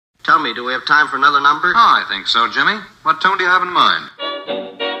Tell me, do we have time for another number? Oh, I think so, Jimmy. What tone do you have in mind?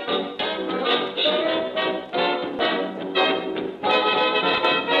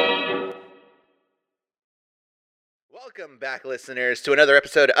 Welcome back, listeners, to another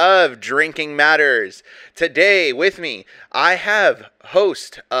episode of Drinking Matters. Today, with me, I have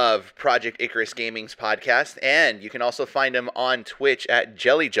host of Project Icarus Gaming's podcast, and you can also find him on Twitch at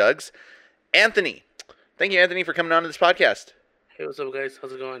Jelly Jugs, Anthony. Thank you, Anthony, for coming on to this podcast. Hey, what's up, guys?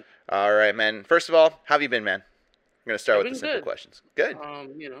 How's it going? All right, man. First of all, how have you been, man? I'm going to start I've with the been simple good. questions. Good.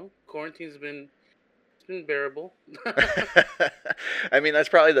 Quarantine's been bearable. I mean, that's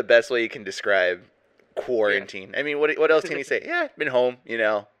probably the best way you can describe quarantine. Yeah. I mean, what else can you say? Yeah, been home,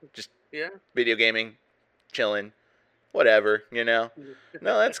 just video gaming, chilling, whatever, No,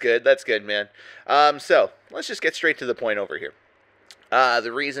 that's good. That's good, man. So let's just get straight to the point over here.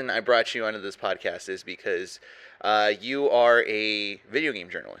 The reason I brought you onto this podcast is because you are a video game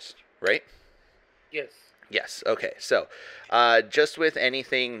journalist, right? Yes. Yes. Okay. So, just with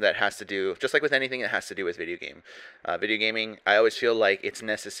anything that has to do, just like with anything that has to do with video gaming, I always feel like it's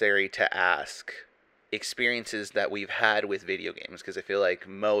necessary to ask experiences that we've had with video games, because I feel like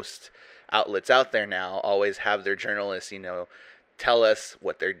most outlets out there now always have their journalists, tell us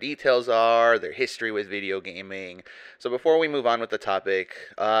what their details are, their history with video gaming. So before we move on with the topic,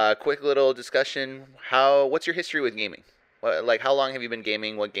 quick little discussion. What's your history with gaming? How long have you been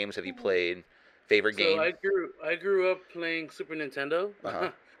gaming? What games have you played? Favorite game? So I grew up playing Super Nintendo,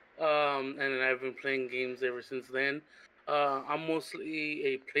 Uh-huh. and I've been playing games ever since then. I'm mostly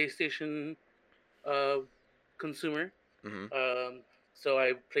a PlayStation consumer. Mm-hmm. So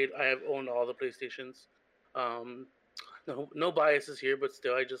I have owned all the PlayStations. No biases here, but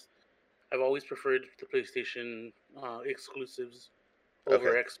still, I've always preferred the PlayStation exclusives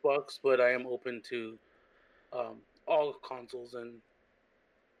over Xbox, but I am open to all consoles and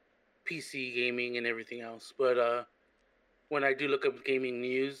PC gaming and everything else. But when I do look up gaming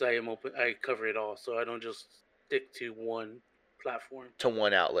news, I cover it all, so I don't just stick to one platform. To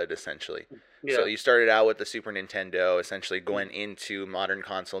one outlet, essentially. Yeah. So you started out with the Super Nintendo, essentially going into modern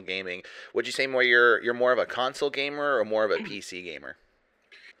console gaming. Would you say you're more of a console gamer or more of a PC gamer?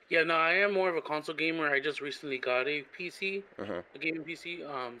 Yeah, no, I am more of a console gamer. I just recently got a PC, a gaming PC.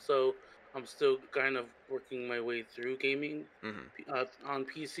 So I'm still kind of working my way through gaming on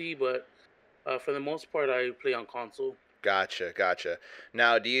PC, but for the most part, I play on console. Gotcha.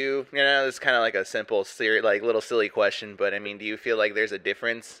 Now, do you, this is kind of like a simple, little silly question, but I mean, do you feel like there's a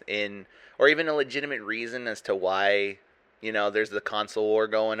difference in, or even a legitimate reason as to why, there's the console war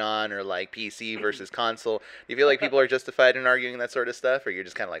going on, or like PC versus console? Do you feel like people are justified in arguing that sort of stuff, or you're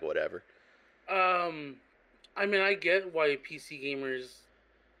just kind of like, whatever? I mean, I get why PC gamers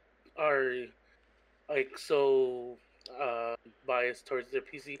are like so biased towards their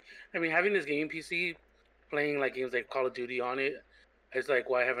PC. I mean, having this gaming PC, playing like games like Call of Duty on it, it's like,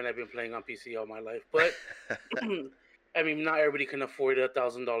 why haven't I been playing on PC all my life? But I mean, not everybody can afford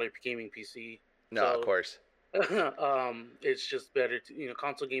 $1,000 gaming PC. No, of course. It's just better to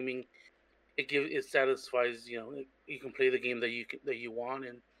console gaming. It satisfies you can play the game that you want,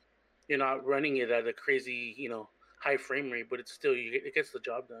 and you're not running it at a crazy high frame rate, but it gets the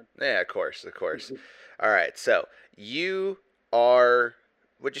job done. Yeah, of course. All right, so you are.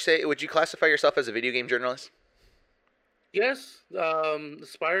 Would you classify yourself as a video game journalist? Yes,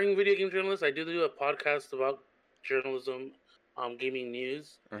 aspiring video game journalist. I do a podcast about journalism, gaming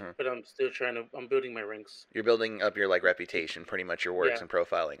news, but I'm still I'm building my ranks. You're building up your reputation, pretty much your works and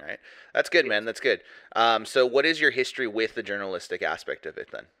profiling, right? That's good, man. That's good. So what is your history with the journalistic aspect of it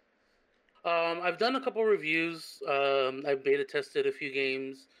then? I've done a couple reviews. I've beta tested a few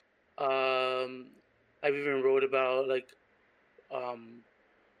games. I've even wrote about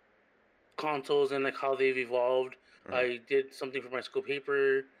consoles and how they've evolved. I did something for my school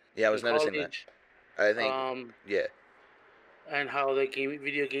paper. Yeah, I was noticing that. I think. Yeah. And how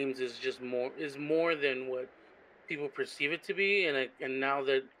video games is more than what people perceive it to be, and now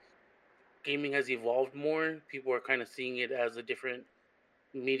that gaming has evolved more, people are kind of seeing it as a different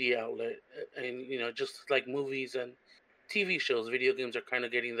media outlet, and just like movies and TV shows, video games are kind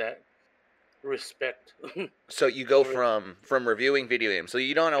of getting that respect. So you go from reviewing video games. So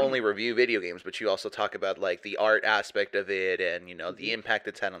you don't only review video games, but you also talk about the art aspect of it, and the impact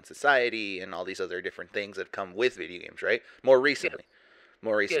it's had on society, and all these other different things that come with video games, right? More recently.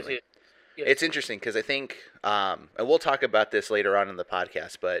 Yes. It's interesting because I think, and we'll talk about this later on in the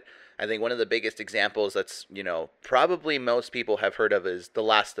podcast, but I think one of the biggest examples that's probably most people have heard of is The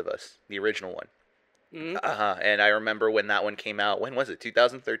Last of Us, the original one. And I remember when that one came out. When was it?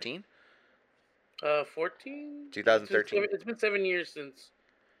 2013. 14? 2013. It's been 7 years since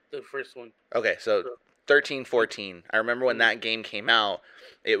the first one. Okay, so 13, 14. I remember when that game came out,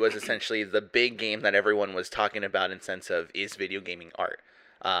 it was essentially the big game that everyone was talking about in sense of, is video gaming art?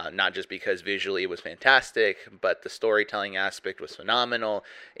 Not just because visually it was fantastic, but the storytelling aspect was phenomenal.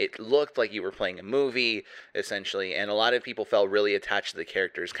 It looked like you were playing a movie, essentially, and a lot of people felt really attached to the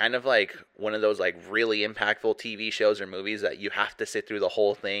characters. Kind of like one of those like really impactful TV shows or movies that you have to sit through the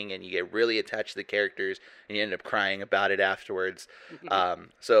whole thing and you get really attached to the characters and you end up crying about it afterwards.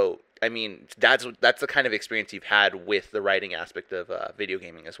 So I mean, that's the kind of experience you've had with the writing aspect of video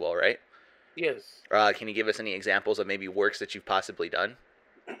gaming as well, right? Yes. Can you give us any examples of maybe works that you've possibly done?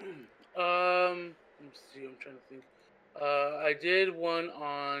 Let me see. I'm trying to think. I did one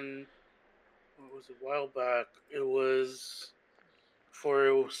on, what was it, a while back. It was for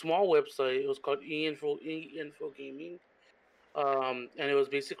a small website. It was called eInfo Gaming. And it was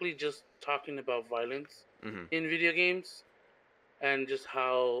basically just talking about violence in video games, and just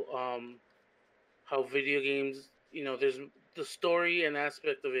how video games, there's the story and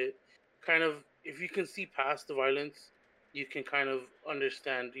aspect of it. Kind of, if you can see past the violence, you can kind of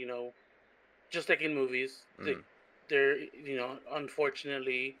understand, just like in movies, they're,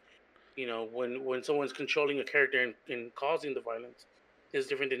 unfortunately, when someone's controlling a character and causing the violence is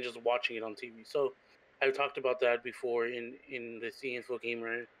different than just watching it on TV. So I talked about that before in the Info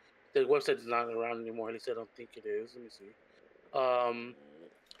Gamer. The website is not around anymore. At least I don't think it is. Let me see.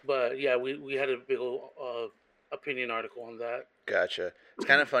 But yeah, we had a big old opinion article on that. Gotcha. It's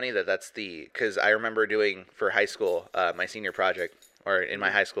kind of funny that's because I remember doing for high school, my senior project, or in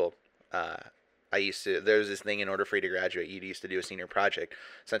my high school, there was this thing, in order for you to graduate, you used to do a senior project,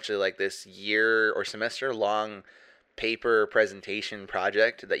 essentially like this year or semester long paper presentation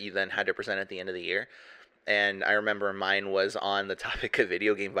project that you then had to present at the end of the year. And I remember mine was on the topic of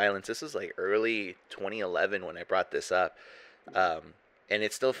video game violence. This was like early 2011 when I brought this up. And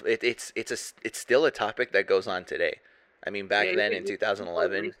it's still it's still a topic that goes on today. I mean, back then in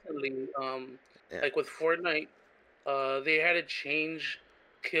 2011, recently, like with Fortnite, they had to change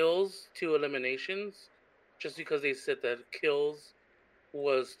kills to eliminations, just because they said that kills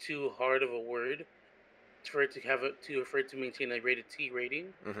was too hard of a word for it to maintain a rated T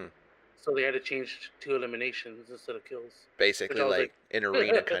rating. So they had to change to eliminations instead of kills. Basically, like an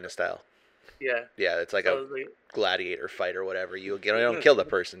arena kind of style. Yeah. Yeah, it's like a gladiator fight or whatever. You don't kill the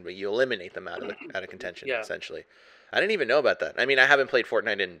person, but you eliminate them out of contention, essentially. I didn't even know about that. I mean, I haven't played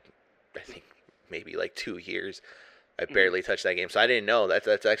Fortnite in, I think, maybe like 2 years. I barely touched that game, so I didn't know.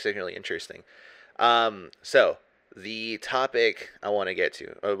 That's actually really interesting. So the topic I want to get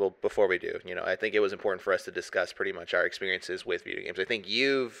to, well, before we do, I think it was important for us to discuss pretty much our experiences with video games. I think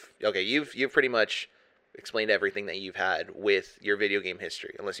you've pretty much explained everything that you've had with your video game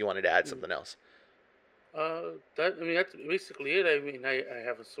history, unless you wanted to add something else. That's basically it. I mean, I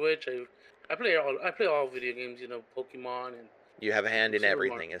have a Switch. I play all video games. Pokemon, and you have a hand in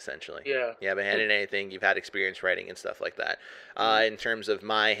everything, essentially. Yeah. You have a hand in anything. You've had experience writing and stuff like that. In terms of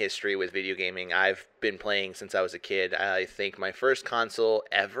my history with video gaming, I've been playing since I was a kid. I think my first console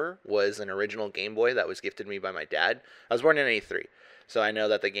ever was an original Game Boy that was gifted me by my dad. I was born in '83. So I know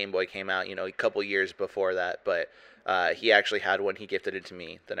that the Game Boy came out, a couple years before that, but he actually had one. He gifted it to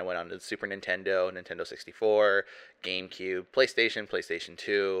me. Then I went on to the Super Nintendo, Nintendo 64, GameCube, PlayStation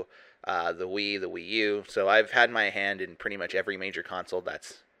 2, the Wii, the Wii U. So I've had my hand in pretty much every major console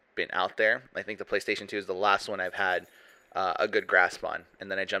that's been out there. I think the PlayStation 2 is the last one I've had a good grasp on.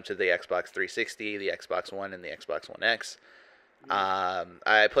 And then I jumped to the Xbox 360, the Xbox One, and the Xbox One X.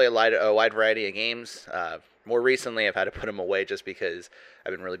 I play a wide variety of games. More recently, I've had to put them away just because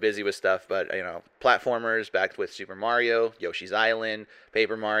I've been really busy with stuff. But, platformers, back with Super Mario, Yoshi's Island,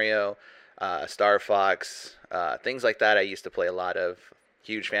 Paper Mario, Star Fox, things like that I used to play a lot of.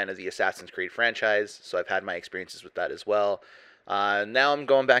 Huge fan of the Assassin's Creed franchise, so I've had my experiences with that as well. Now I'm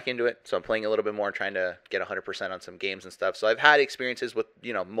going back into it, so I'm playing a little bit more, trying to get 100% on some games and stuff. So I've had experiences with,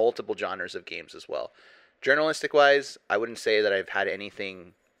 multiple genres of games as well. Journalistic-wise, I wouldn't say that I've had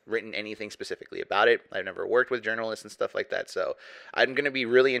written anything specifically about it. I've never worked with journalists and stuff like that, so I'm going to be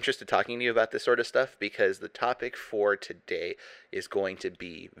really interested talking to you about this sort of stuff, because the topic for today is going to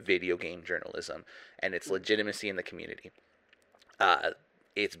be video game journalism and its legitimacy in the community.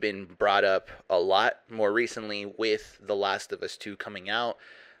 It's been brought up a lot more recently with The Last of Us 2 coming out.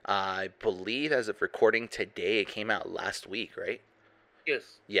 I believe as of recording today, it came out last week, right?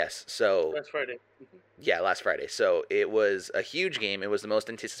 Yes. So last Friday. Yeah, last Friday. So it was a huge game. It was the most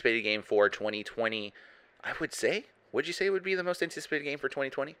anticipated game for 2020, I would say. Would you say it would be the most anticipated game for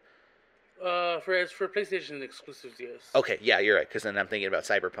 2020? For PlayStation exclusives, yes. Okay, yeah, you're right. Because then I'm thinking about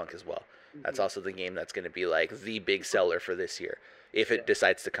Cyberpunk as well. That's also the game that's going to be like the big seller for this year. if it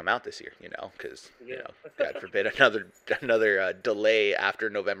decides to come out this year, because Yeah. God forbid another delay after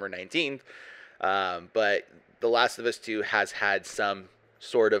November 19th. But The Last of Us 2 has had some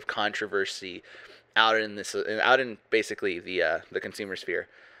sort of controversy out in basically the consumer sphere.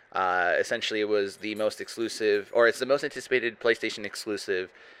 Essentially, it was the most exclusive, or it's the most anticipated PlayStation exclusive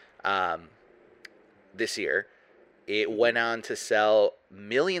this year. It went on to sell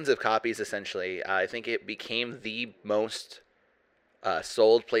millions of copies. Essentially, I think it became the most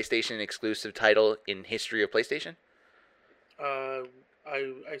sold PlayStation exclusive title in history of PlayStation. I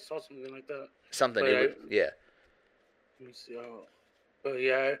saw something like that. Something. Yeah. Let me see. But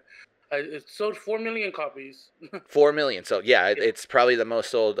yeah, it sold 4 million copies. 4 million. So yeah, it's probably the most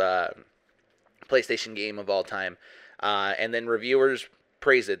sold PlayStation game of all time. And then reviewers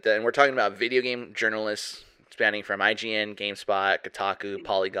praise it. And we're talking about video game journalists spanning from IGN, GameSpot, Kotaku,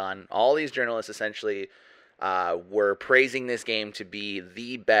 Polygon. All these journalists essentially were praising this game to be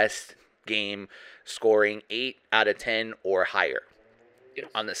the best game, scoring 8 out of 10 or higher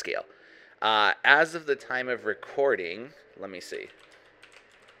on the scale. As of the time of recording, let me see.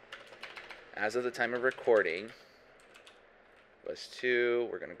 As of the time of recording, was 2.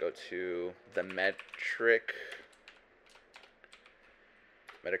 We're going to go to the Metacritic.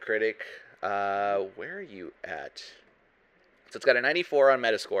 Where are you at? So it's got a 94 on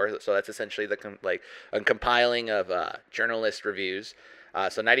Metascore. So that's essentially a compiling of journalist reviews.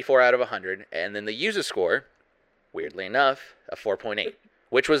 So 94 out of 100. And then the user score, weirdly enough, a 4.8.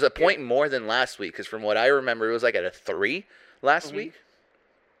 Which was a point more than last week, because from what I remember, it was like at a 3 last week.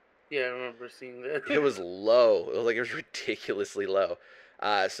 Yeah, I remember seeing that. It was low. It was ridiculously low.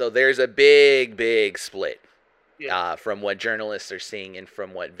 So there's a big split from what journalists are seeing and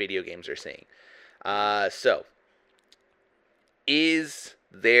from what video games are seeing. So, is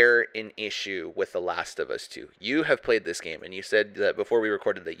there an issue with The Last of Us 2? You have played this game, and you said that before we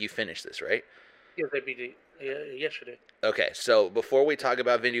recorded that you finished this, right? Yes, I beat it yesterday. Okay, so before we talk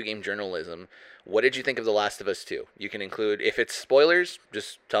about video game journalism, what did you think of The Last of Us 2? You can include, if it's spoilers,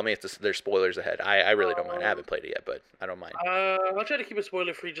 just tell me if there's spoilers ahead. I really don't mind. I haven't played it yet, but I don't mind. I'll try to keep it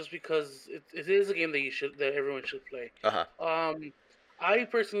spoiler free just because it is a game that everyone should play. I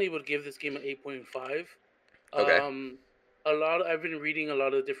personally would give this game an 8.5. Okay. I've been reading a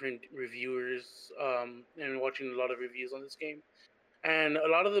lot of different reviewers and watching a lot of reviews on this game. And a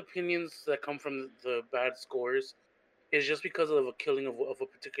lot of the opinions that come from the bad scores is just because of a killing of a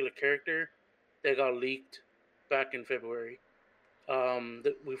particular character that got leaked back in February,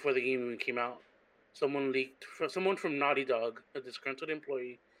 before the game even came out. Someone from Naughty Dog, a disgruntled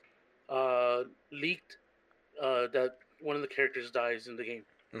employee, leaked that one of the characters dies in the game,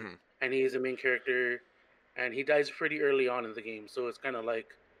 and he is the main character, and he dies pretty early on in the game. So it's kind of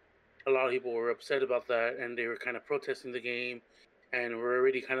like a lot of people were upset about that, and they were kind of protesting the game. And we're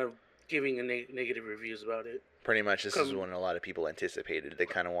already kind of giving negative reviews about it. Pretty much, this is when a lot of people anticipated. They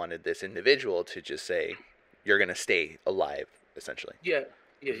kind of wanted this individual to just say, "You're gonna stay alive," essentially. Yeah.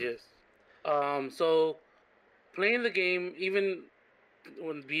 Yes. So playing the game, even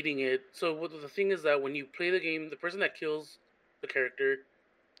when beating it. So the thing is that when you play the game, the person that kills the character,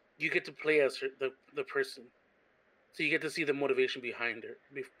 you get to play as the person. So you get to see the motivation behind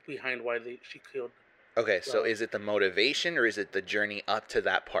why she killed. Okay, so is it the motivation or is it the journey up to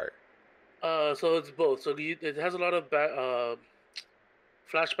that part? So it's both. So it has a lot of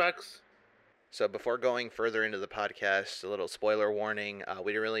flashbacks. So before going further into the podcast, a little spoiler warning.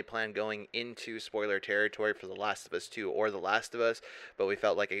 We didn't really plan going into spoiler territory for The Last of Us 2 or The Last of Us, but we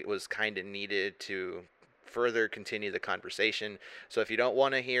felt like it was kind of needed to further continue the conversation. So if you don't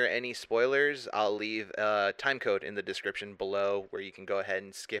want to hear any spoilers, I'll leave a time code in the description below where you can go ahead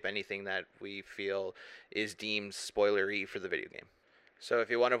and skip anything that we feel is deemed spoilery for the video game. So if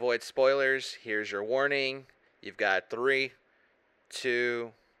you want to avoid spoilers, here's your warning. You've got 3,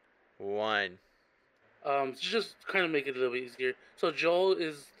 2, 1. Just kind of make it a little bit easier. So Joel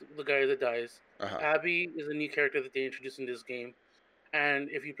is the guy that dies. Abby is a new character that they introduced in this game. And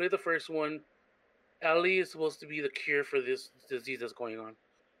if you play the first one, Ellie is supposed to be the cure for this disease that's going on.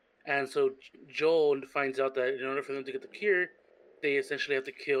 And so Joel finds out that in order for them to get the cure, they essentially have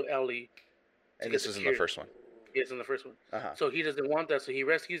to kill Ellie. And this was in the first one? Yes, in the first one. So he doesn't want that, so he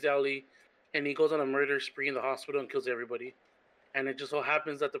rescues Ellie, and he goes on a murder spree in the hospital and kills everybody. And it just so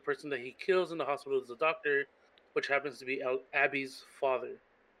happens that the person that he kills in the hospital is the doctor, which happens to be Abby's father.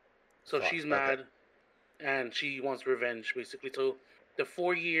 So she's mad, and she wants revenge, basically. So the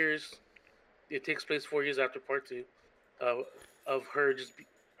 4 years... It takes place 4 years after part 2, of her just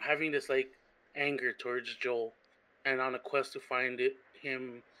having this anger towards Joel, and on a quest to find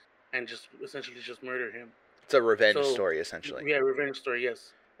him, and just essentially just murder him. It's a revenge So story, essentially. yeah, revenge story.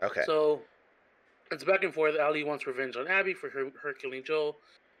 Yes. Okay. So it's back and forth. Ellie wants revenge on Abby for her killing Joel,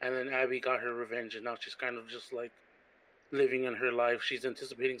 and then Abby got her revenge, and now she's kind of just like living in her life. She's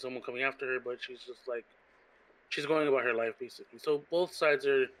anticipating someone coming after her, but she's just like she's going about her life basically. So both sides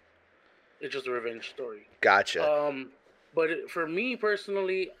are it's just a revenge story. Gotcha. But for me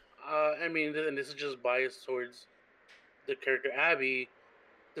personally, I mean, and this is just biased towards the character Abby.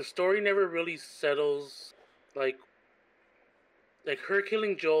 The story never really settles, like her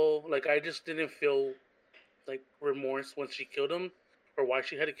killing Joel. Like I just didn't feel like remorse when she killed him, or why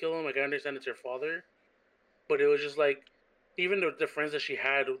she had to kill him. Like I understand it's her father, but it was just like even the friends that she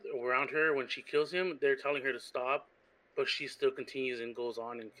had around her when she kills him, they're telling her to stop, but she still continues and goes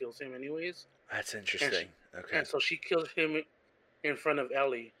on and kills him anyways. That's And interesting. Okay. and so she kills him in front of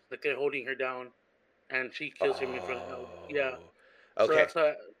Ellie, like they're holding her down, and she kills him in front of Ellie. Yeah. So Okay. that's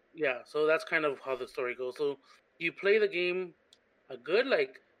yeah. So that's kind of how the story goes. So you play the game a good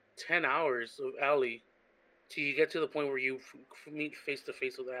like 10 hours of Ellie till you get to the point where you meet face to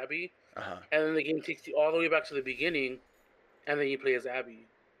face with Abby, Uh-huh. and then the game takes you all the way back to the beginning, and then you play as Abby.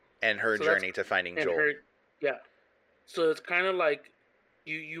 And her So journey to finding and Joel. her, yeah. So it's kind of like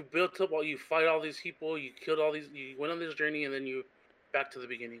you built up all you fight all these people, you killed all these, you went on this journey, and then you back to the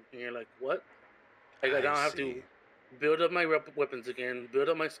beginning, and you're like, what? Like I now have to see. build up my weapons again, build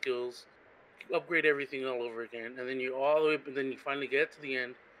up my skills, upgrade everything all over again, and then you all the way, and then you finally get to the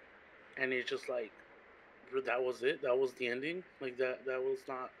end, and it's just like, that was it. That was the ending. Like that was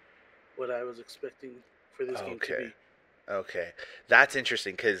not what I was expecting for this game to Okay. be. Okay. That's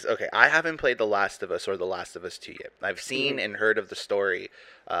interesting because, okay, I haven't played The Last of Us or The Last of Us 2 yet. I've seen Mm-hmm. and heard of the story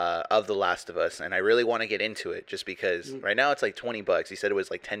of The Last of Us, and I really want to get into it just because Mm-hmm. right now it's like $20. You said it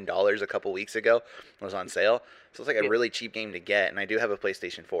was like $10 a couple weeks ago. It was on sale. So it's like a Yeah. really cheap game to get, and I do have a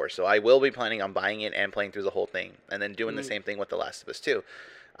PlayStation 4. So I will be planning on buying it and playing through the whole thing, and then doing the Mm-hmm. same thing with The Last of Us 2.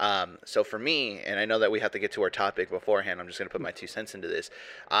 So for me, and I know that we have to get to our topic beforehand, I'm just going to put my 2 cents into this.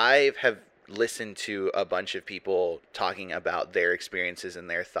 I have listened to a bunch of people talking about their experiences and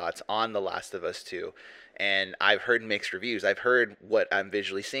their thoughts on The Last of Us 2. And I've heard mixed reviews. I've heard what I'm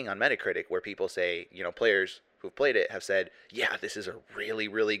visually seeing on Metacritic, where people say, players who've played it have said, yeah, this is a really,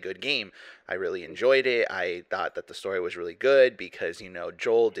 really good game. I really enjoyed it. I thought that the story was really good because,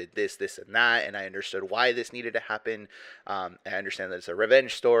 Joel did this, this, and that, and I understood why this needed to happen. I understand that it's a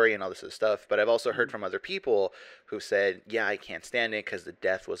revenge story and all this other stuff, but I've also heard from other people who said, yeah, I can't stand it because the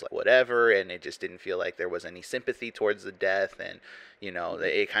death was like whatever, and it just didn't feel like there was any sympathy towards the death, and,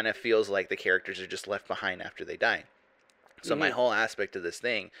 it kind of feels like the characters are just left behind after they die. So my whole aspect of this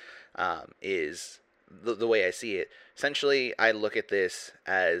thing is the way I see it. Essentially, I look at this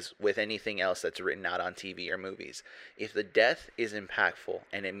as with anything else that's written out on TV or movies. If the death is impactful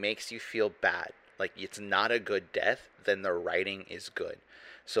and it makes you feel bad, like it's not a good death, then the writing is good.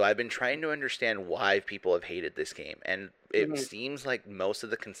 So I've been trying to understand why people have hated this game, and it Mm-hmm. seems like most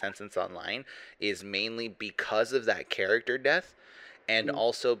of the consensus online is mainly because of that character death and Mm-hmm.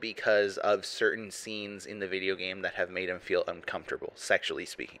 also because of certain scenes in the video game that have made him feel uncomfortable, sexually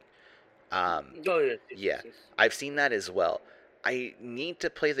speaking. Oh yes, yes, yes, Yeah, yes. I've seen that as well. I need to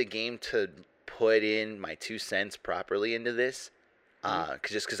play the game to put in my 2 cents properly into this. Mm-hmm.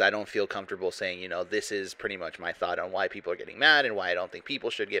 Just because I don't feel comfortable saying, this is pretty much my thought on why people are getting mad and why I don't think people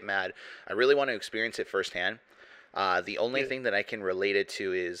should get mad. I really want to experience it firsthand. The only Yeah. thing that I can relate it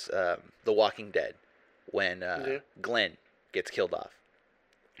to is The Walking Dead, when Yeah. Glenn gets killed off.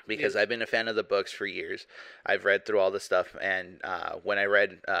 Because Yes. I've been a fan of the books for years. I've read through all the stuff, and when I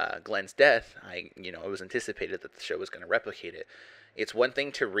read Glenn's death, it was anticipated that the show was going to replicate it. It's one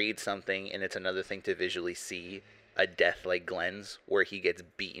thing to read something, and it's another thing to visually see a death like Glenn's, where he gets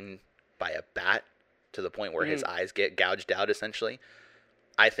beaten by a bat to the point where his Mm-hmm. eyes get gouged out, essentially.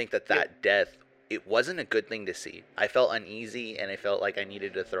 I think that Yeah. death, it wasn't a good thing to see. I felt uneasy and I felt like I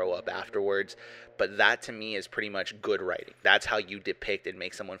needed to throw up afterwards. But that to me is pretty much good writing. That's how you depict and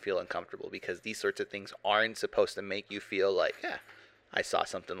make someone feel uncomfortable, because these sorts of things aren't supposed to make you feel like, yeah, I saw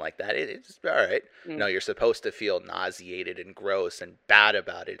something like that. It's all right. Mm-hmm. No, you're supposed to feel nauseated and gross and bad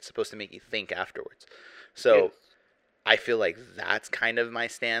about it. It's supposed to make you think afterwards. So Yes. I feel like that's kind of my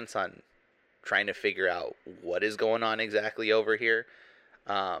stance on trying to figure out what is going on exactly over here.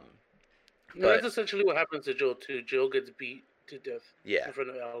 Um, No, but that's essentially what happens to Joel too. Joel gets beat to death yeah, in front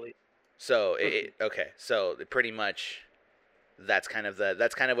of Ellie. so okay, so pretty much that's kind of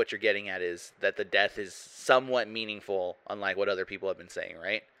what you're getting at, is that the death is somewhat meaningful, unlike what other people have been saying,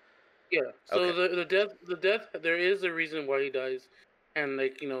 right? Yeah. So Okay. the death, there is a reason why he dies, and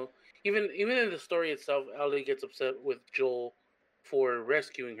like even in the story itself, Ellie gets upset with Joel for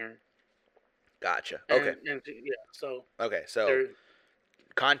rescuing her. Gotcha. Okay. And yeah, so Okay. So they're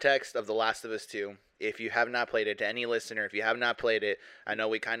context of The Last of Us 2. If you have not played it, to any listener, if you have not played it, I know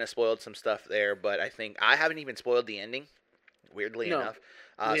we kind of spoiled some stuff there, but I think I haven't even spoiled the ending, weirdly no, enough.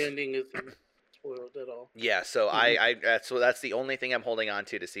 the ending isn't spoiled at all. Yeah, so Hmm. that's the only thing I'm holding on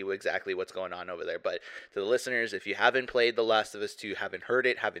to see exactly what's going on over there. But to the listeners, if you haven't played The Last of Us 2, haven't heard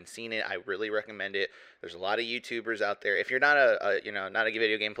it, haven't seen it, I really recommend it. There's a lot of YouTubers out there. If you're not not a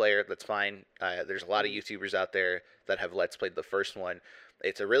video game player, that's fine. There's a lot of YouTubers out there that have Let's Played the first one.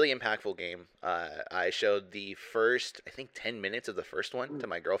 It's a really impactful game. I showed the first, I think, 10 minutes of the first one to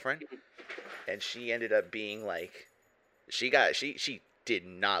my girlfriend, and she ended up being like, she did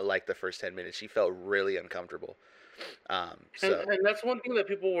not like the first 10 minutes. She felt really uncomfortable. So And that's one thing that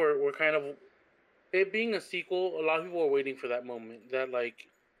people were kind of, it being a sequel. A lot of people were waiting for that moment, that like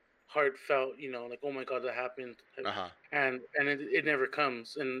heartfelt, like, oh my god, that happened, uh-huh. and it never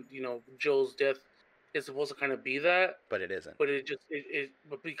comes. And Joel's death is supposed to kind of be that, But it isn't. but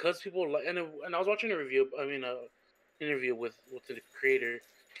but because people like, and I was watching a review, I mean, a interview with the creator,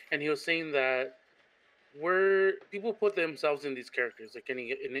 and he was saying that where people put themselves in these characters, like in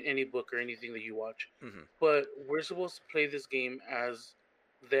any book or anything that you watch, Hmm. but we're supposed to play this game as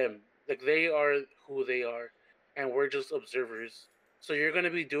them, like they are who they are, and we're just observers. So you're gonna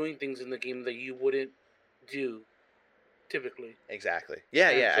be doing things in the game that you wouldn't do typically, Exactly. Yeah,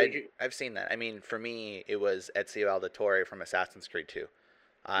 and yeah. so you. I've seen that. I mean, for me, it was Ezio Auditore from Assassin's Creed 2. Mhm.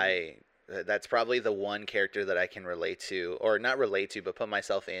 I That's probably the one character that I can relate to, or not relate to, but put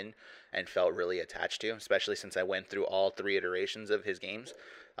myself in and felt really attached to, especially since I went through all three iterations of his games,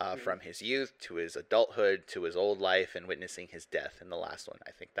 Mhm. from his youth to his adulthood to his old life and witnessing his death in the last one.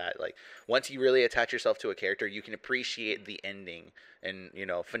 I think that, like, once you really attach yourself to a character, you can appreciate the ending and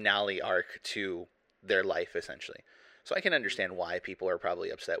finale arc to their life essentially. So I can understand why people are probably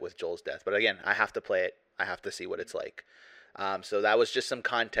upset with Joel's death. But again, I have to play it. I have to see what it's like. So that was just some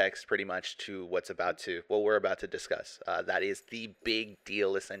context, pretty much, to what we're about to discuss. That is the big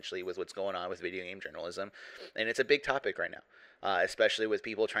deal, essentially, with what's going on with video game journalism, and it's a big topic right now, especially with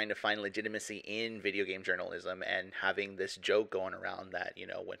people trying to find legitimacy in video game journalism and having this joke going around that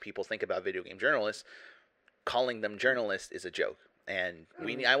when people think about video game journalists, calling them journalists is a joke, and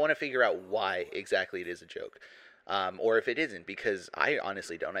I want to figure out why exactly it is a joke. Or if it isn't, because I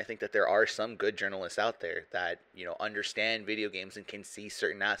honestly don't. I think that there are some good journalists out there that understand video games and can see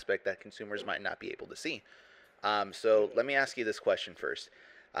certain aspect that consumers might not be able to see. So let me ask you this question first,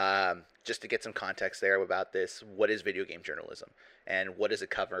 just to get some context there about this. What is video game journalism, and what does it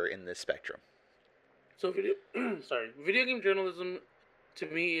cover in this spectrum? So video game journalism, to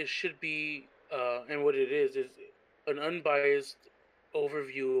me, it should be, and what it is an unbiased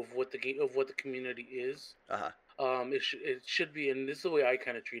overview of what the game, of what the community is. Uh huh. It should be, and this is the way I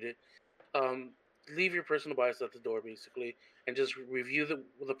kind of treat it. Um, Leave your personal bias at the door, basically, and just review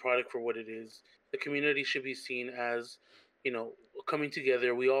the product for what it is. The community should be seen as, you know, coming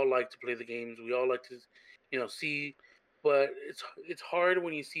together. We all like to play the games. We all like to, see. But it's hard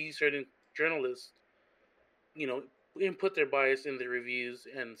when you see certain journalists, you know, input their bias in their reviews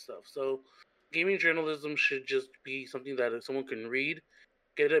and stuff. So, gaming journalism should just be something that someone can read,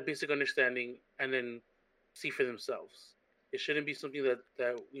 get a basic understanding, and then see for themselves. It shouldn't be something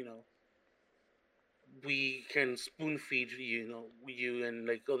that we can spoon feed you and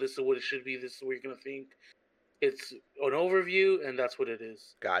like, oh, this is what it should be. This is what you're gonna think. It's an overview, and that's what it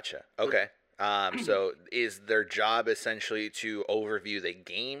is. Gotcha. Okay. So is their job essentially to overview the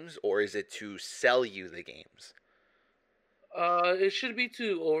games, or is it to sell you the games? It should be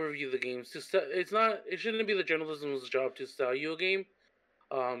to overview the games. It's not. It shouldn't be the journalism's job to sell you a game.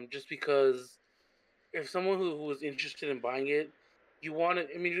 Just because if someone who is interested in buying it, you want to.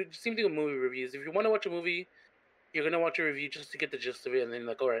 I mean, same thing with movie reviews. If you want to watch a movie, you're gonna watch a review just to get the gist of it, and then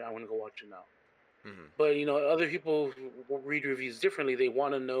like, all right, I want to go watch it now. Hmm. But other people who read reviews differently. They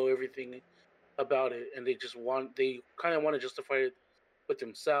want to know everything about it, and they kind of want to justify it with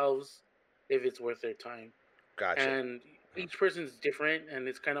themselves if it's worth their time. Gotcha. And each person's different, and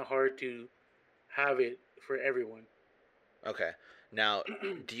it's kind of hard to have it for everyone. Okay. Now,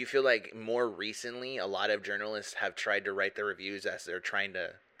 do you feel like more recently a lot of journalists have tried to write their reviews as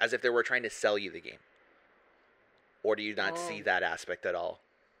if they were trying to sell you the game? Or do you not see um, that aspect at all?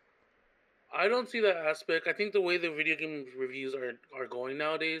 I don't see that aspect. I think the way the video game reviews are going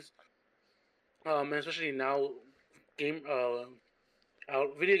nowadays, and especially now, game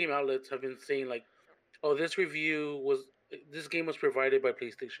video game outlets have been saying like, oh, this game was provided by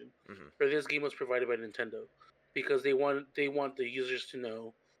PlayStation, Hmm. or this game was provided by Nintendo, because they want the users to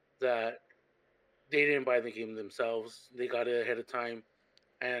know that they didn't buy the game themselves. They got it ahead of time,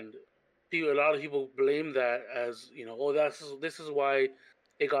 and a lot of people blame that as oh, this is why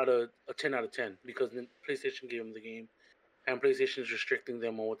it got a 10 out of 10 because PlayStation gave them the game, and PlayStation is restricting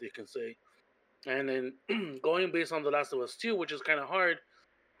them on what they can say. And then going based on The Last of Us 2, which is kind of hard,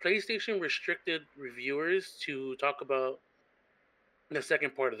 PlayStation restricted reviewers to talk about the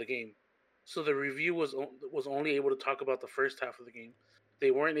second part of the game. So the review was only able to talk about the first half of the game.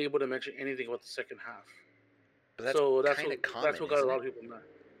 They weren't able to mention anything about the second half. But that's So kind of that's common, what got a isn't lot it? of people mad.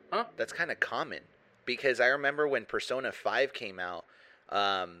 Huh? That's kind of common because I remember when Persona 5 came out,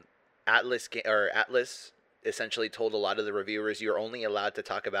 Atlas essentially told a lot of the reviewers you're only allowed to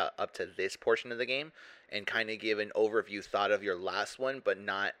talk about up to this portion of the game and kind of give an overview thought of your last one, but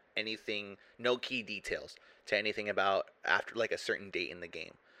not anything, no key details to anything about after like a certain date in the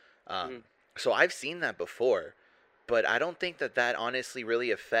game. Mm-hmm. So I've seen that before, but I don't think that honestly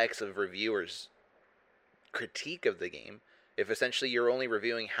really affects a reviewer's critique of the game. If essentially you're only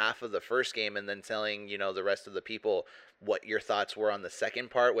reviewing half of the first game and then telling the rest of the people what your thoughts were on the second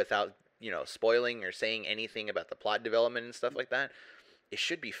part without spoiling or saying anything about the plot development and stuff like that, it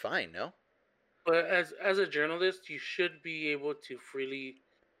should be fine. No. But as a journalist, you should be able to freely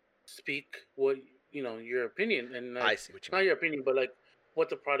speak what your opinion, and I like see what you not mean. your opinion, but like what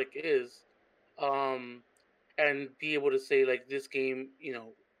the product is, um, and be able to say like this game,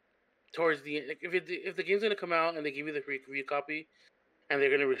 towards the end, like, if the game's gonna come out and they give you the free review copy, and they're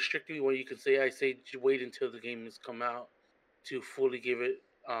gonna restrict you when you can say, I say wait until the game has come out to fully give it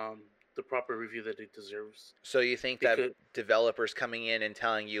the proper review that it deserves. So you think that Because developers coming in and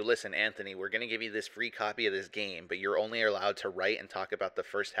telling you, listen, Anthony, we're going to give you this free copy of this game, but you're only allowed to write and talk about the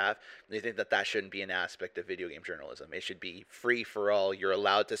first half. You think that shouldn't be an aspect of video game journalism? It should be free for all. You're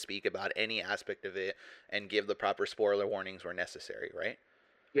allowed to speak about any aspect of it and give the proper spoiler warnings where necessary, right?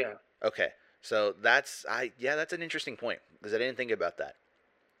 yeah, Okay. So that's an interesting point because I didn't think about that.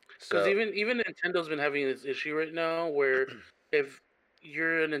 because So even Nintendo's been having this issue right now where if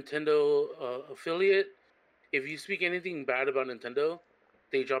you're a Nintendo affiliate, if you speak anything bad about Nintendo,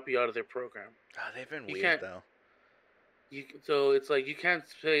 they drop you out of their program. they've been You weird can't. though. So it's like you can't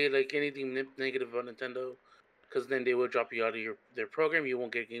say like anything negative about Nintendo, because then they will drop you out of their program. You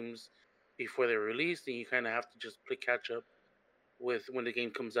won't get games before they're released, and you kind of have to just play catch up with when the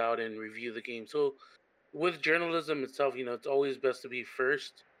game comes out and review the game. So with journalism itself, it's always best to be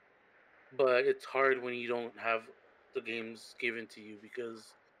first, but it's hard when you don't have the games given to you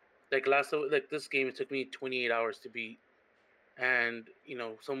because like this game, it took me 28 hours to beat, and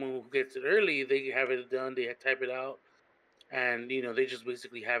someone who gets it early, they have it done, they type it out, and they just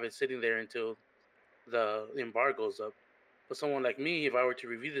basically have it sitting there until the embargo's up. But someone like me, if I were to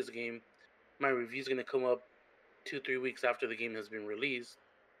review this game, my review's gonna come up 2-3 weeks after the game has been released,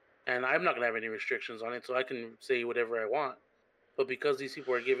 and I'm not gonna have any restrictions on it, so I can say whatever I want. But because these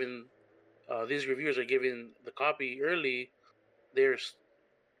people are given, these reviewers are given the copy early, they're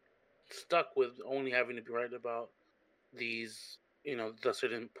stuck with only having to be right about these, the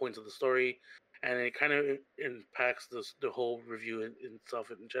certain points of the story, and it kind of impacts the whole review in itself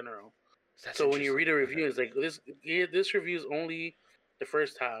in general. That's So when you interesting. read a Okay. review, it's like this review is only the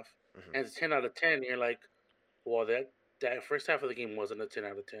first half, Mm-hmm. and it's 10 out of 10. And you're like, well, that first half of the game wasn't a 10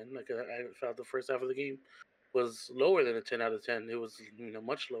 out of 10. Like I felt the first half of the game was lower than a 10 out of 10. It was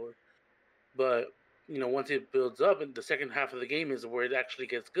much lower. But once it builds up, and the second half of the game is where it actually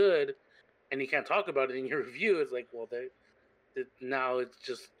gets good, and you can't talk about it in your review. It's like, well, now it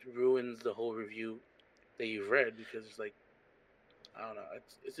just ruins the whole review that you've read because it's like, I don't know.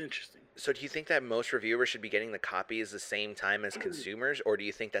 It's interesting. So do you think that most reviewers should be getting the copies the same time as consumers, or do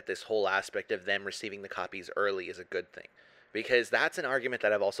you think that this whole aspect of them receiving the copies early is a good thing? Because that's an argument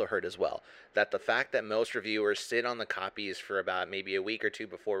that I've also heard as well. That the fact that most reviewers sit on the copies for about maybe a week or two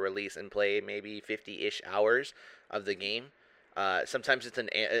before release and play maybe 50-ish hours of the game, sometimes it's an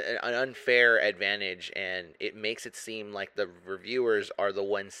unfair advantage, and it makes it seem like the reviewers are the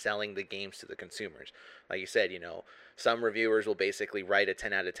ones selling the games to the consumers. Like you said, some reviewers will basically write a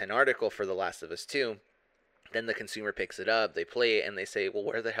 10 out of 10 article for The Last of Us 2. Then the consumer picks it up, they play it, and they say, well,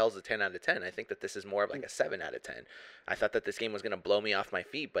 where the hell's the 10 out of 10? I think that this is more of like a 7 out of 10. I thought that this game was going to blow me off my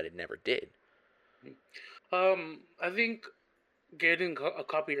feet, but it never did. I think getting a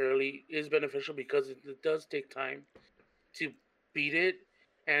copy early is beneficial because it does take time to beat it,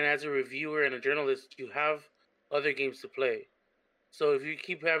 and as a reviewer and a journalist, you have other games to play. So if you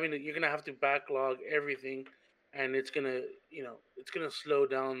keep having it, you're gonna have to backlog everything, and it's gonna slow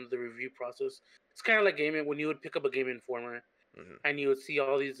down the review process. It's kind of like gaming when you would pick up a Game Informer Mm-hmm. and you would see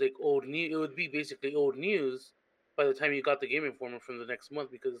all these like old news. It would be basically old news by the time you got the Game Informer from the next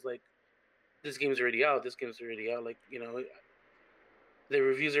month because it's like this game's already out. This game's already out. Like the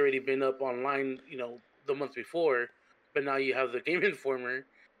reviews already been up online, the month before, but now you have the Game Informer,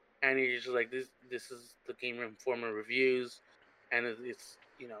 and you're just like this is the Game Informer reviews, and it's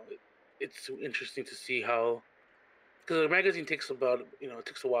interesting to see how, because the magazine takes it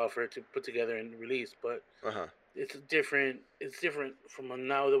takes a while for it to put together and release, but Uh-huh. it's different from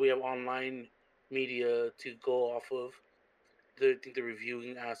now that we have online media to go off of. I think the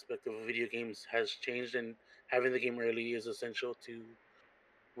reviewing aspect of video games has changed, and having the game early is essential to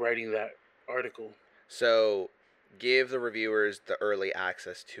writing that article. So give the reviewers the early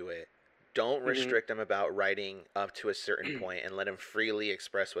access to it. Don't Mm-hmm. restrict them about writing up to a certain point and let them freely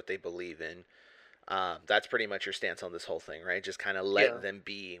express what they believe in. That's pretty much your stance on this whole thing, right? Just kind of let Yeah. them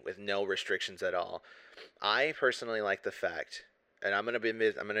be with no restrictions at all. I personally like the fact, and I'm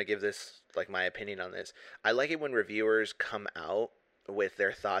gonna give this like my opinion on this. I like it when reviewers come out with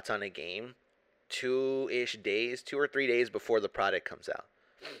their thoughts on a game 2 or 3 days before the product comes out.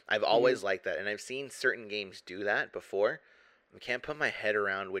 I've Mm-hmm. always liked that, and I've seen certain games do that before. I can't put my head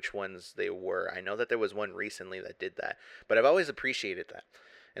around which ones they were. I know that there was one recently that did that, but I've always appreciated that.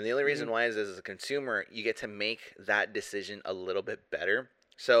 And the only reason Mm-hmm. why is as a consumer, you get to make that decision a little bit better.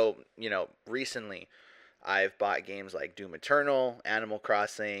 So, recently I've bought games like Doom Eternal, Animal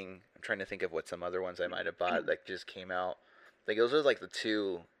Crossing. I'm trying to think of what some other ones I might have bought that just came out. I think those are like the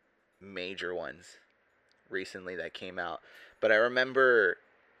two major ones recently that came out. But I remember,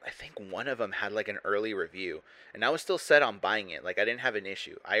 I think one of them had like an early review, and I was still set on buying it. Like I didn't have an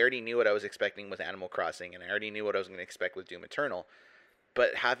issue. I already knew what I was expecting with Animal Crossing, and I already knew what I was going to expect with Doom Eternal.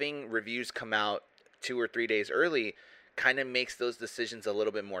 But having reviews come out 2 or 3 days early kind of makes those decisions a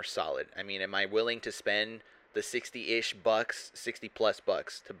little bit more solid. I mean, am I willing to spend the 60-ish bucks, 60 plus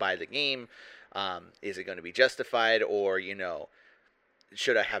bucks to buy the game? Is it going to be justified, or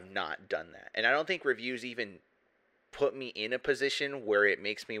should I have not done that? And I don't think reviews even put me in a position where it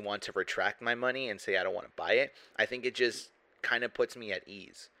makes me want to retract my money and say I don't want to buy it. I think it just kind of puts me at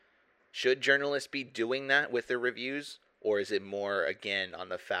ease. Should journalists be doing that with their reviews, or is it more again on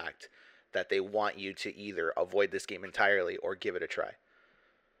the fact that they want you to either avoid this game entirely or give it a try?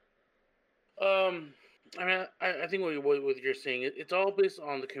 Um, I mean, I think what you're saying, it's all based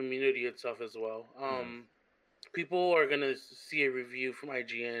on the community itself as well. Mm-hmm. People are gonna see a review from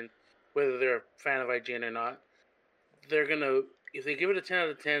IGN, whether they're a fan of IGN or not. They're gonna, if they give it a 10 out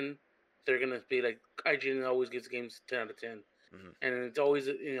of 10, they're gonna be like, IGN always gives games 10 out of 10, Mm-hmm. and it's always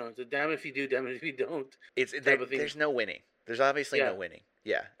it's a damn if you do, damn if you don't It's type of thing. there's no winning. There's obviously no Yeah, winning.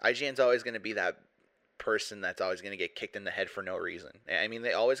 Yeah, IGN's always going to be that person that's always going to get kicked in the head for no reason. I mean,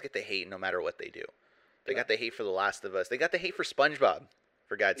 they always get the hate no matter what they do. They yeah, got the hate for The Last of Us. They got the hate for SpongeBob,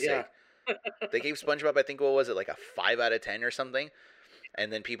 for God's yeah. sake. They gave SpongeBob, I think, what was it, like a 5 out of 10 or something?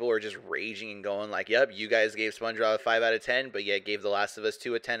 And then people were just raging and going like, "Yep, you guys gave SpongeBob a 5 out of 10, but yet gave The Last of Us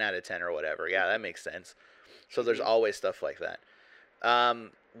 2 a 10 out of 10 or whatever." Yeah, that makes sense. So there's Hmm. always stuff like that.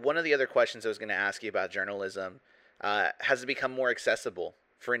 One of the other questions I was going to ask you about journalism, has it become more accessible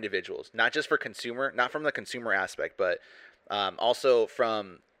for individuals, not just for consumer, not from the consumer aspect, but also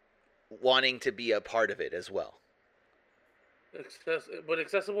from wanting to be a part of it as well. But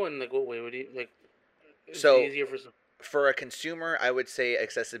accessible in like what way? Would you like? Is it So easier for some? for a consumer, I would say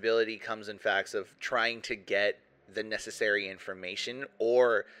accessibility comes in facts of trying to get the necessary information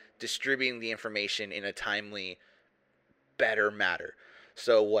or distributing the information in a timely, better matter.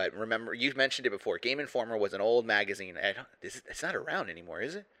 So what? Remember, you mentioned it before. Game Informer was an old magazine. It's not around anymore,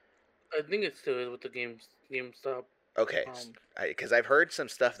 is it? I think it still is with the GameStop. Okay, Um, because I've heard some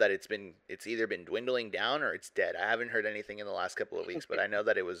stuff that it's either been dwindling down or it's dead. I haven't heard anything in the last couple of weeks, but I know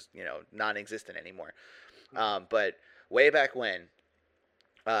that it was non-existent anymore. But way back when,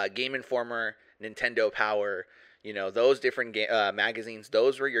 Game Informer, Nintendo Power, those different magazines,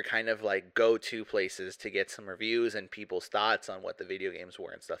 those were your kind of like go-to places to get some reviews and people's thoughts on what the video games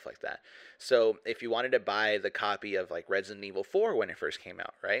were and stuff like that. So if you wanted to buy the copy of like Resident Evil 4 when it first came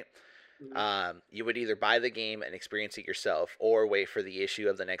out, right? mhm. You would either buy the game and experience it yourself or wait for the issue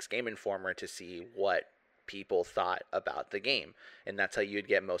of the next Game Informer to see what people thought about the game. And that's how you'd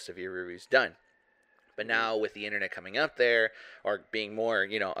get most of your reviews done. But now with the internet coming up there or being more,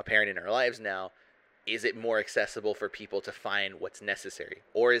 apparent in our lives now, is it more accessible for people to find what's necessary?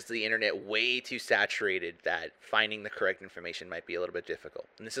 Or is the internet way too saturated that finding the correct information might be a little bit difficult?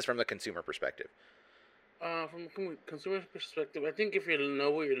 And this is from the consumer perspective. From a consumer perspective, I think if you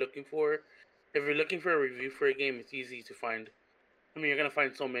know what you're looking for, if you're looking for a review for a game, it's easy to find. I mean, you're gonna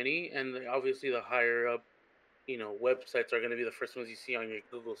find so many, and obviously the higher up, websites are gonna be the first ones you see on your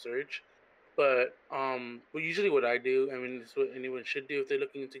Google search. But well, usually what I do, I mean, it's what anyone should do if they're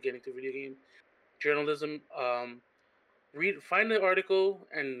looking into getting into video game journalism. find the article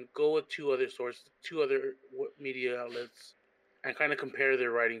and go with two other media outlets, and kind of compare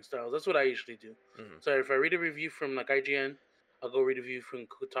their writing styles. That's what I usually do. Mm-hmm. So if I read a review from like IGN, I'll go read a review from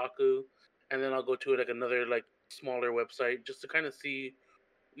Kotaku, and then I'll go to like another like smaller website just to kind of see,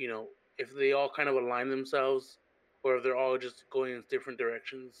 if they all kind of align themselves, or if they're all just going in different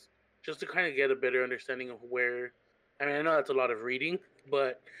directions, just to kind of get a better understanding of where. I mean, I know that's a lot of reading,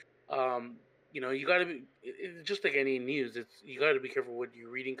 but um, you got to be just like any news. It's you got to be careful what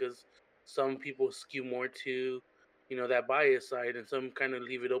you're reading, because some people skew more to, that bias side, and some kind of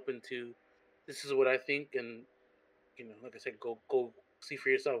leave it open to, this is what I think, and like I said, go see for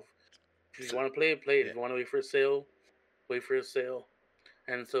yourself. If you So, want to play it, play it. yeah. If you want to wait for a sale, wait for a sale.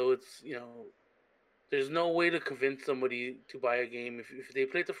 And so it's there's no way to convince somebody to buy a game if they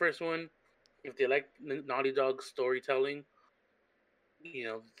played the first one, if they like Naughty Dog's storytelling,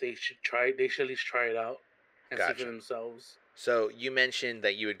 they should try. They should at least try it out and see for Gotcha. themselves. So you mentioned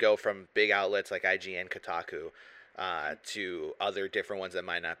that you would go from big outlets like IGN, Kotaku, to other different ones that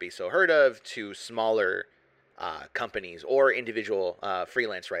might not be so heard of, to smaller companies or individual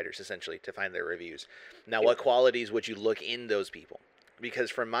freelance writers, essentially, to find their reviews. Now, what qualities would you look in those people?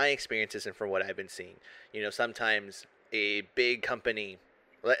 Because from my experiences and from what I've been seeing, sometimes a big company,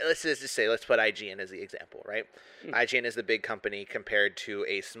 let's just say, let's put IGN as the example, right? IGN is the big company compared to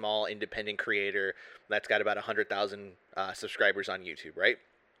a small independent creator that's got about 100,000 subscribers on YouTube, right?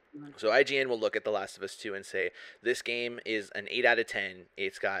 So IGN will look at The Last of Us 2 and say, this game is an 8 out of 10.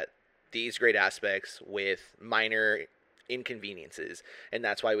 It's got these great aspects with minor inconveniences, and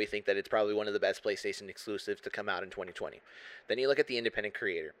that's why we think that it's probably one of the best PlayStation exclusives to come out in 2020. Then you look at the independent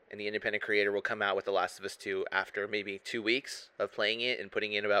creator, and the independent creator will come out with The Last of Us 2 after maybe 2 weeks of playing it and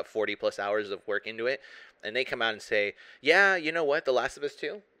putting in about 40 plus hours of work into it, and they come out and say, yeah, you know what, The Last of Us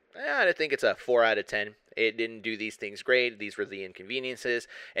 2? I think it's a 4 out of 10. It didn't do these things great. These were the inconveniences,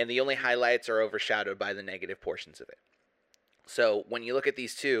 and the only highlights are overshadowed by the negative portions of it. So when you look at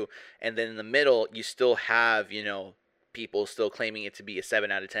these two, and then in the middle, you still have, people still claiming it to be a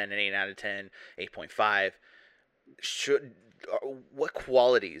 7 out of 10, an 8 out of 10, 8.5. What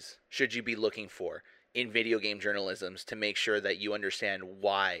qualities should you be looking for in video game journalisms to make sure that you understand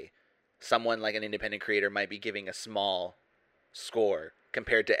why someone like an independent creator might be giving a small score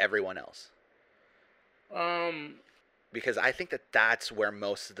compared to everyone else? Um, Because I think that that's where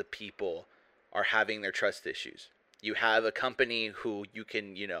most of the people are having their trust issues. You have a company who you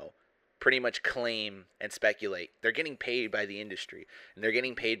can, pretty much claim and speculate. They're getting paid by the industry, and they're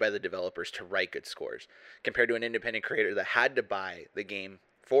getting paid by the developers to write good scores, compared to an independent creator that had to buy the game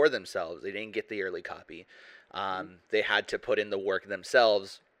for themselves. They didn't get the early copy. They had to put in the work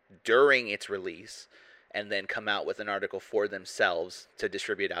themselves during its release, and then come out with an article for themselves to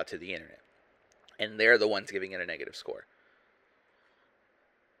distribute out to the internet. And they're the ones giving it a negative score.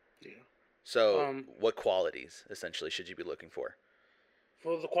 yeah. So, what qualities essentially should you be looking for?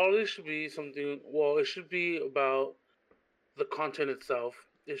 Well, the quality should be something. Well, it should be about the content itself.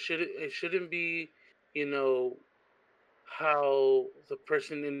 It shouldn't be, you know, how the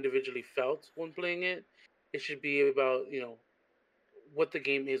person individually felt when playing it. It should be about what the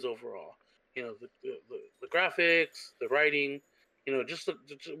game is overall. The graphics, the writing, just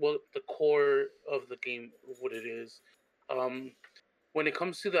the core of the game, what it is. Um, when it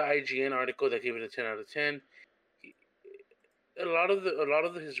comes to the IGN article that gave it a 10 out of 10,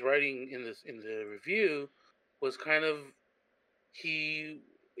 his writing in the review was kind of he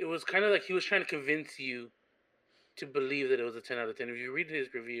it was kind of like he was trying to convince you to believe that it was a 10 out of 10. If you read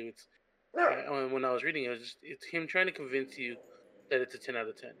his review, when I was reading it, it's him trying to convince you that it's a 10 out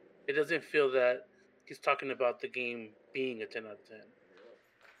of 10. It doesn't feel that he's talking about the game being a 10 out of 10.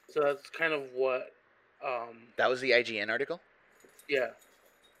 So that's kind of what. That was the IGN article? Yeah,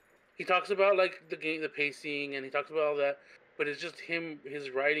 he talks about like the game, the pacing, and he talks about all that. But it's just him. His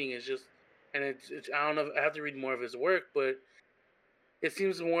writing is just, and it's I don't know. I have to read more of his work, but it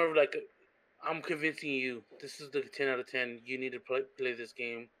seems more of like I'm convincing you this is the 10 out of 10. You need to play this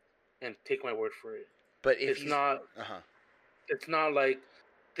game, and take my word for it. But if It's not. Uh-huh. It's not like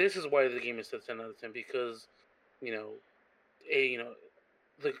this is why the game is a 10 out of 10, because you know,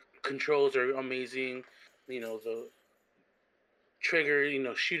 the controls are amazing. The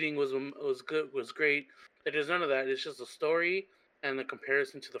trigger, shooting was good, was great. There's none of that. It's just a story and the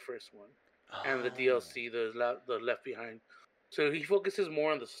comparison to the first one, and the DLC, the Left Behind. So he focuses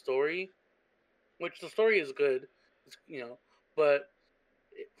more on the story, which the story is good, but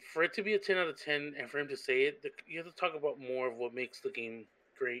for it to be a 10 out of 10 and for him to say it, you have to talk about more of what makes the game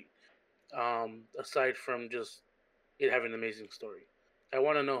great. Aside from just it having an amazing story, I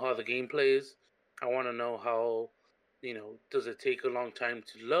want to know how the game plays. I want to know how Does it take a long time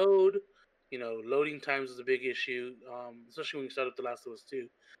to load? Loading times is a big issue, especially when you start up The Last of Us 2.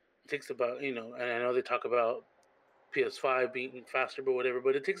 It takes about, and I know they talk about PS5 being faster, but whatever.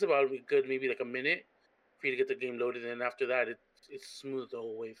 But it takes about a good maybe like a minute for you to get the game loaded, and after that, it's smooth the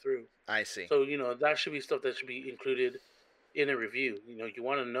whole way through. I see. So that should be stuff that should be included in a review. You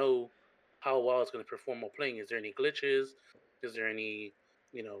want to know how well it's going to perform while playing. Is there any glitches? Is there any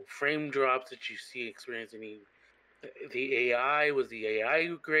frame drops that you see experience? Any the AI, was the AI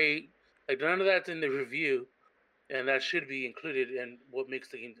great? Like none of that's in the review, and that should be included in what makes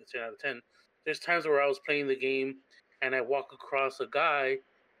the game 10 out of 10. There's times where I was playing the game and I walk across a guy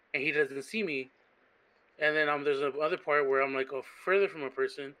and he doesn't see me, and then there's another part where I'm like further from a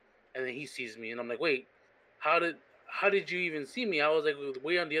person, and then he sees me, and I'm like, wait, how did you even see me? I was like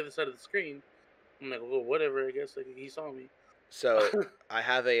way on the other side of the screen. I'm like, well, whatever. I guess like he saw me. So I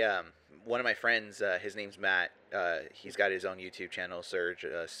have a one of my friends. His name's Matt. He's got his own YouTube channel, Surge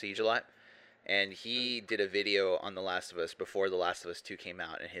Siege a lot, and he did a video on The Last of Us before The Last of Us 2 came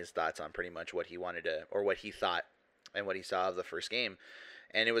out, and his thoughts on pretty much what he wanted to, or what he thought, and what he saw of the first game.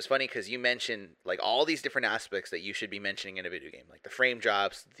 And it was funny because you mentioned like all these different aspects that you should be mentioning in a video game, like the frame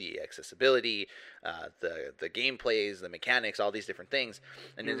drops, the accessibility, the gameplays, the mechanics, all these different things.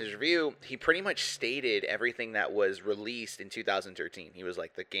 And in his review, he pretty much stated everything that was released in 2013. He was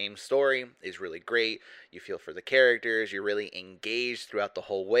like, the game story is really great. You feel for the characters. You're really engaged throughout the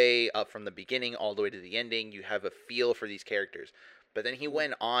whole way, up from the beginning all the way to the ending. You have a feel for these characters. But then he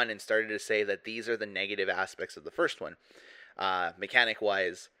went on and started to say that these are the negative aspects of the first one. Mechanic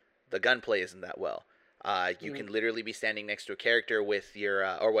wise, the gunplay isn't that well. You can literally be standing next to a character with your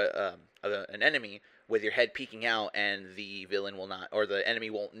an enemy with your head peeking out, and the villain will not, or the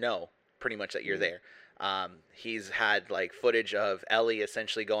enemy won't know pretty much that you're there. He's had like footage of Ellie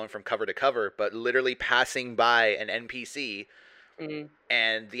essentially going from cover to cover, but literally passing by an NPC,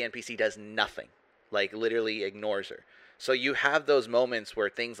 and the NPC does nothing, like literally ignores her. So you have those moments where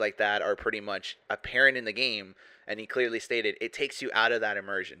things like that are pretty much apparent in the game, and he clearly stated it takes you out of that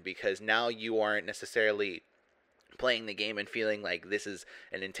immersion because now you aren't necessarily playing the game and feeling like this is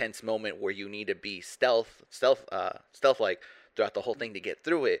an intense moment where you need to be stealth-like throughout the whole thing to get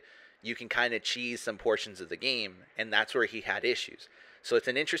through it. You can kind of cheese some portions of the game, and that's where he had issues. So it's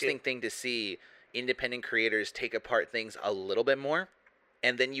an interesting thing to see independent creators take apart things a little bit more.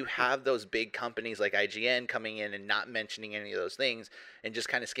 And then you have those big companies like IGN coming in and not mentioning any of those things and just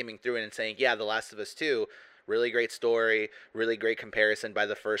kind of skimming through it and saying, yeah, The Last of Us 2, really great story, really great comparison by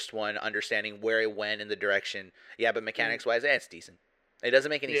the first one, understanding where it went in the direction. Yeah, but mechanics-wise, it's decent. It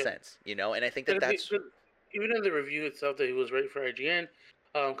doesn't make any sense, And I think that's... Even in the review itself that he was right for IGN,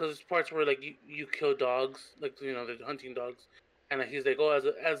 because there's parts where, like, you kill dogs, like, they're hunting dogs, and he's like, oh,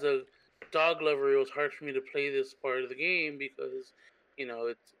 as a dog lover, it was hard for me to play this part of the game because...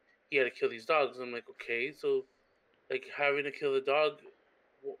 he had to kill these dogs. I'm like, okay, so like having to kill the dog,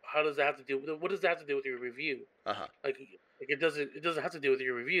 how does that have to do? What does that have to do with your review? Like it doesn't have to do with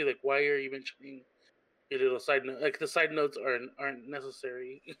your review. Like, why are you mentioning your little side note? Like the side notes aren't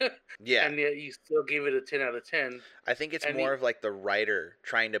necessary. Yeah, and yet you still gave it a 10 out of 10. I think it's more of like the writer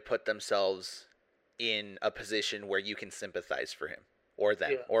trying to put themselves in a position where you can sympathize for him or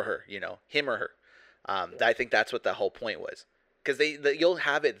them or her, him or her. I think that's what the whole point was. Because you'll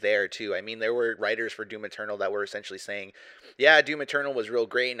have it there too. I mean, there were writers for Doom Eternal that were essentially saying, "Yeah, Doom Eternal was real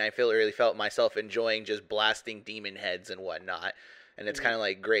great, and I really felt myself enjoying just blasting demon heads and whatnot." And it's kind of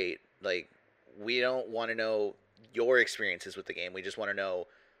like, great. Like, we don't want to know your experiences with the game. We just want to know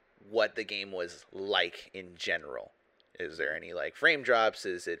what the game was like in general. Is there any like frame drops?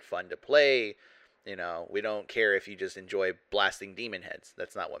 Is it fun to play? We don't care if you just enjoy blasting demon heads.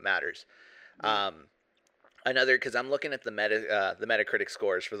 That's not what matters. Because I'm looking at the Metacritic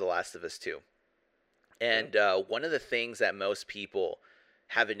scores for The Last of Us 2. And one of the things that most people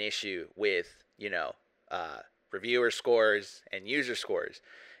have an issue with, reviewer scores and user scores,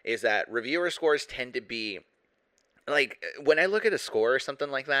 is that reviewer scores tend to be, like, when I look at a score or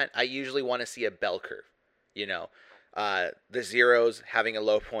something like that, I usually want to see a bell curve, the zeros having a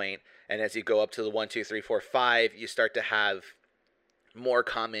low point, and as you go up to the 1, 2, 3, 4, 5, you start to have more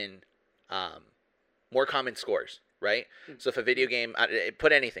common scores, right? So if a video game,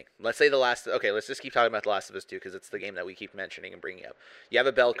 put anything, let's say let's just keep talking about The Last of Us 2 because it's the game that we keep mentioning and bringing up. You have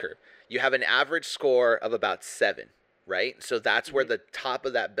a bell curve. You have an average score of about 7, right? So that's where the top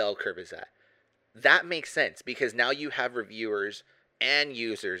of that bell curve is at. That makes sense because now you have reviewers and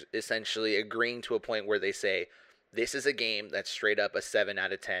users essentially agreeing to a point where they say, this is a game that's straight up a 7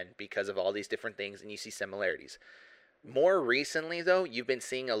 out of 10 because of all these different things, and you see similarities. More recently, though, you've been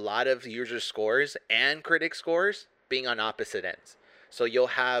seeing a lot of user scores and critic scores being on opposite ends. So you'll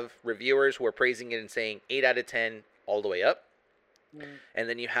have reviewers who are praising it and saying 8 out of 10 all the way up. And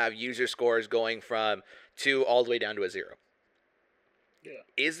then you have user scores going from 2 all the way down to a 0. Yeah.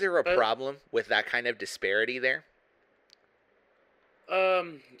 Is there a problem with that kind of disparity there?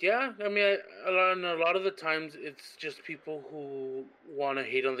 Yeah. I mean, a lot of the times it's just people who want to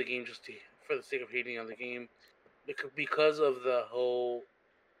hate on the game just for the sake of hating on the game, because of the whole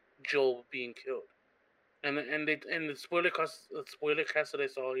Joel being killed, and the spoiler cast that I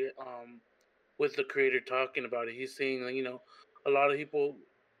saw with the creator talking about it, he's saying that, a lot of people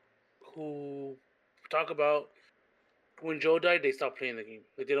who talk about when Joe died, they stopped playing the game.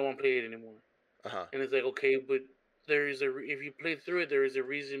 Like, they don't want to play it anymore. And it's like, okay, but if you play through it, there is a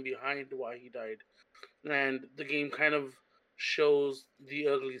reason behind why he died, and the game kind of shows the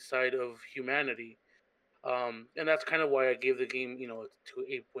ugly side of humanity. And that's kind of why I gave the game, to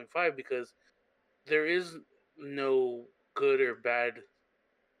 8.5, because there is no good or bad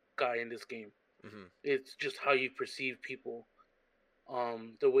guy in this game. It's just how you perceive people.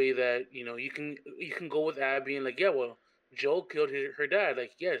 The way that you can go with Abby and like, yeah, well, Joel killed her dad.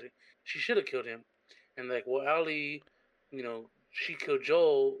 Like, yeah, she should have killed him. And like, well, Ellie, she killed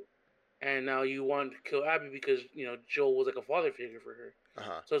Joel, and now you want to kill Abby because Joel was like a father figure for her.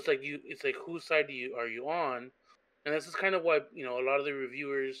 So it's like whose side are you on? And this is kind of why a lot of the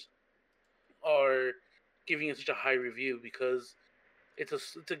reviewers are giving it such a high review, because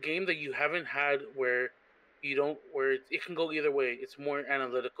it's a game that you haven't had where it can go either way. It's more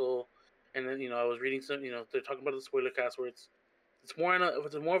analytical, and then I was reading some they're talking about the spoiler cast where it's more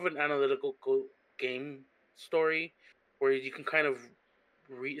of an analytical game story where you can kind of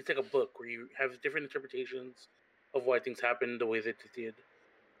read. It's like a book where you have different interpretations of why things happened the way that they did.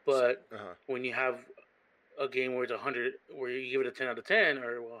 But when you have a game where it's 100, where you give it a 10 out of 10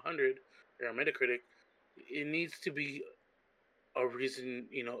 or 100 or a Metacritic, it needs to be a reason,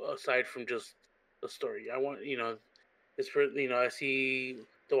 aside from just the story. I want, it's for, I see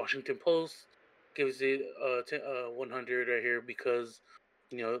the Washington Post gives it a 100 right here because,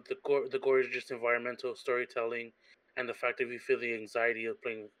 the gorgeous environmental storytelling and the fact that you feel the anxiety of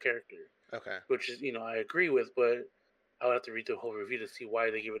playing a character. Okay. Which is, I agree with, but I would have to read the whole review to see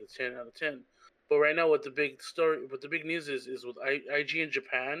why they give it a 10 out of 10. But right now, what the big news is with IGN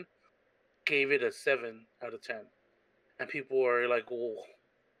Japan gave it a 7 out of 10. And people are like, well,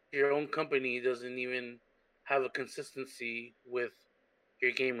 your own company doesn't even have a consistency with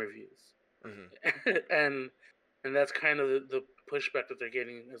your game reviews. and that's kind of the pushback that they're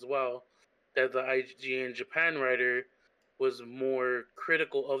getting as well, that the IGN Japan writer was more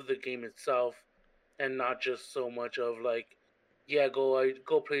critical of the game itself and not just so much of like, yeah, go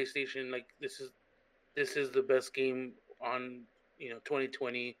PlayStation, like this is the best game on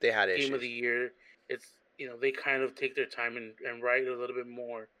 2020. They had game issues. of the year. It's they kind of take their time and write a little bit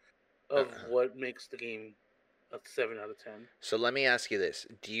more of what makes the game a 7 out of 10. So let me ask you this: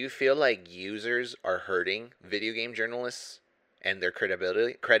 do you feel like users are hurting video game journalists and their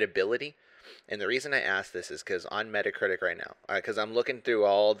credibility? And the reason I ask this is because on Metacritic right now, because I'm looking through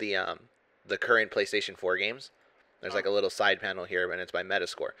all the current PlayStation 4 games. There's like a little side panel here, and it's by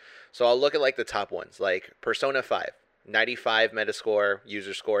Metascore. So I'll look at like the top ones, like Persona 5, 95 Metascore,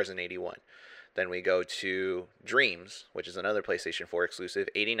 user scores an 81. Then we go to Dreams, which is another PlayStation 4 exclusive,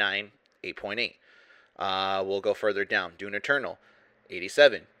 89, 8.8. We'll go further down. Dune Eternal,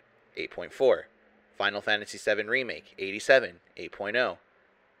 87, 8.4. Final Fantasy VII Remake, 87, 8.0.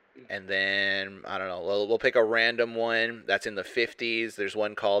 And then, I don't know, we'll pick a random one that's in the 50s. There's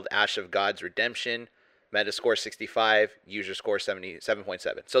one called Ash of God's Redemption. Metascore 65, user score 77.7.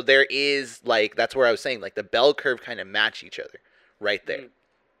 So there is, like, that's where I was saying, like, the bell curve kind of match each other right there.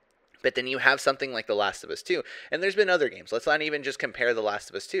 But then you have something like The Last of Us 2. And there's been other games. Let's not even just compare The Last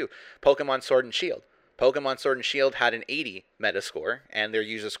of Us 2. Pokemon Sword and Shield. Pokemon Sword and Shield had an 80 Metascore, and their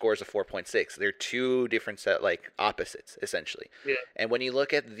user scores of 4.6. They're two different opposites, essentially. Yeah. And when you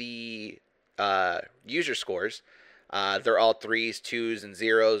look at the user scores, they're all 3s, 2s, and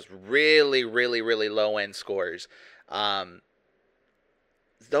 0s. Really, really, really low-end scores.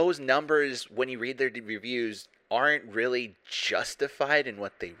 Those numbers, when you read their reviews, aren't really justified in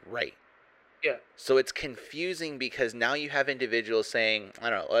what they write. Yeah. So it's confusing because now you have individuals saying, I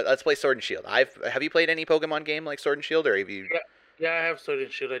don't know, let's play Sword and Shield. Have you played any Pokemon game like Sword and Shield, or have you? Yeah, I have Sword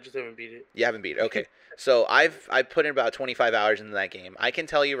and Shield. I just haven't beat it. You haven't beat it. Okay. So I've put in about 25 hours into that game. I can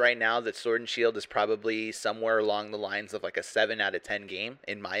tell you right now that Sword and Shield is probably somewhere along the lines of like a 7 out of 10 game,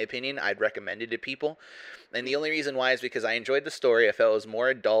 in my opinion. I'd recommend it to people. And the only reason why is because I enjoyed the story. I felt it was more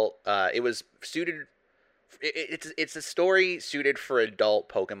adult. It was suited it's a story suited for adult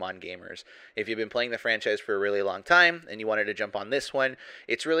Pokemon gamers. If you've been playing the franchise for a really long time and you wanted to jump on this one,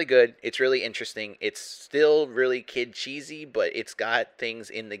 it's really good. It's really interesting. It's still really kid cheesy, but it's got things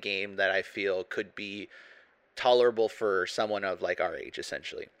in the game that I feel could be tolerable for someone of like our age,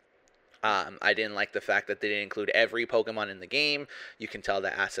 essentially. I didn't like the fact that they didn't include every Pokemon in the game. You can tell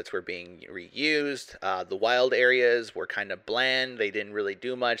the assets were being reused. The wild areas were kind of bland. They didn't really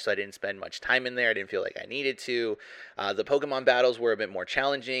do much, so I didn't spend much time in there. I didn't feel like I needed to. The Pokemon battles were a bit more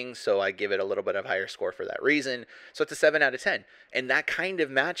challenging, so I give it a little bit of higher score for that reason. So it's a 7 out of 10. And that kind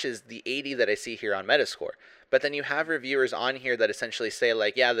of matches the 80 that I see here on Metascore. But then you have reviewers on here that essentially say,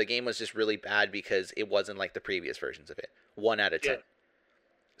 like, yeah, the game was just really bad because it wasn't like the previous versions of it. 1 out of 10. Yeah.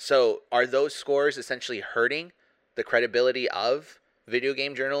 So are those scores essentially hurting the credibility of video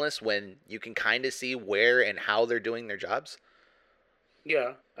game journalists when you can kind of see where and how they're doing their jobs?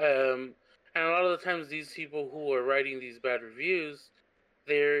 Yeah. And a lot of the times these people who are writing these bad reviews,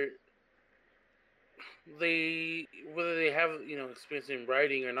 whether they have, experience in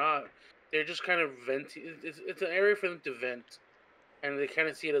writing or not, they're just kind of venting. It's an area for them to vent. And they kind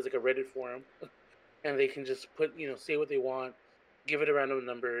of see it as like a Reddit forum. And they can just say what they want, give it a random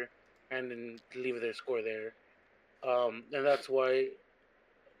number, and then leave their score there. And that's why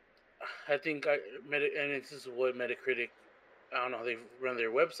I think and this is what Metacritic, I don't know how they run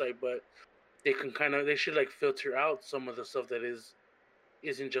their website, but they should like filter out some of the stuff that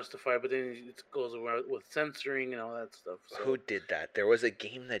isn't justified, but then it goes around with censoring and all that stuff. So. Who did that? There was a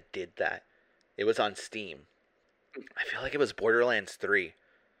game that did that. It was on Steam. I feel like it was Borderlands 3.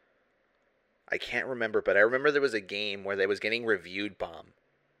 I can't remember, but I remember there was a game where they was getting reviewed bomb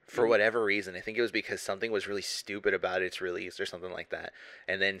for whatever reason. I think it was because something was really stupid about its release or something like that.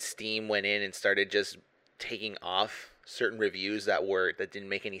 And then Steam went in and started just taking off certain reviews that didn't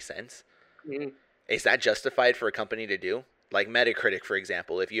make any sense. Mm-hmm. Is that justified for a company to do? Like Metacritic, for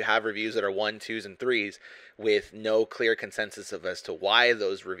example, if you have reviews that are 1, 2s, and 3s with no clear consensus as to why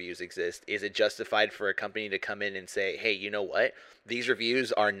those reviews exist, is it justified for a company to come in and say, hey, you know what? These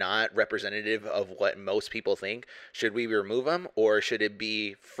reviews are not representative of what most people think. Should we remove them, or should it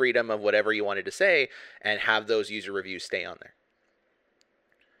be freedom of whatever you wanted to say and have those user reviews stay on there?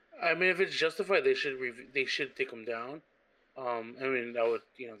 I mean, if it's justified, they should take them down. I mean, that would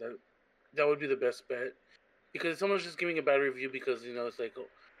that would be the best bet. Because someone's just giving a bad review because, it's like, oh,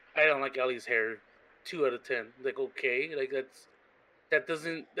 I don't like Ellie's hair, 2 out of 10. Like, okay, like that's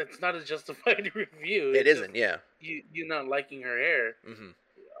not a justified review. It isn't, yeah. You're not liking her hair.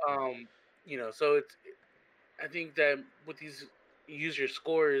 Mm-hmm. So I think that with these user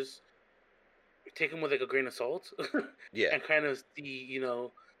scores, take them with like a grain of salt. Yeah. And kind of see,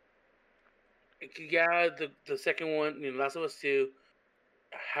 the second one, Last of Us 2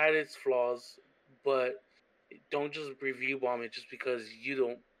 had its flaws, but don't just review bomb it just because you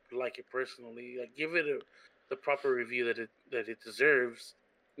don't like it personally. Like, give it the proper review that it deserves.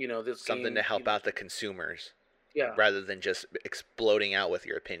 This something game, to help out the consumers. Yeah. Rather than just exploding out with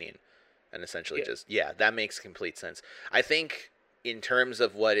your opinion, and essentially that makes complete sense. I think in terms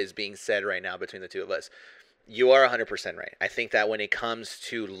of what is being said right now between the two of us, you are 100% right. I think that when it comes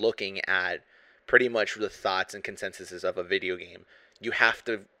to looking at pretty much the thoughts and consensuses of a video game, you have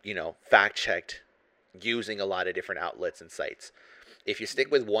to, fact check using a lot of different outlets and sites. If you stick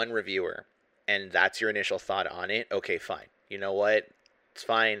with one reviewer and that's your initial thought on it, okay, fine. You know what? It's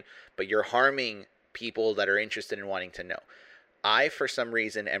fine, but you're harming people that are interested in wanting to know. I, for some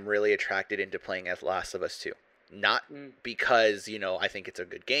reason, am really attracted into playing as Last of Us 2. Not because, I think it's a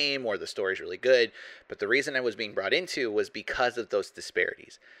good game or the story's really good, but the reason I was being brought into was because of those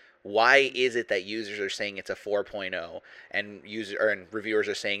disparities. Why is it that users are saying it's a 4.0 and reviewers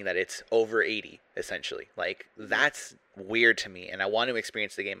are saying that it's over 80, essentially? Like, that's weird to me, and I want to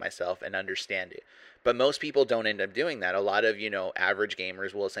experience the game myself and understand it. But most people don't end up doing that. A lot of, average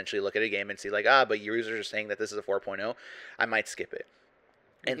gamers will essentially look at a game and see like, but users are saying that this is a 4.0. I might skip it.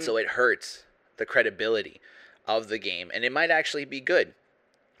 Mm-hmm. And so it hurts the credibility of the game, and it might actually be good.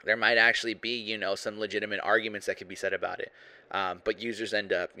 There might actually be, some legitimate arguments that could be said about it. But users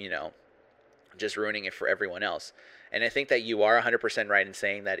end up, just ruining it for everyone else. And I think that you are 100% right in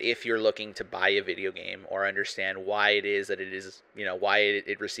saying that if you're looking to buy a video game or understand why it is that it is, why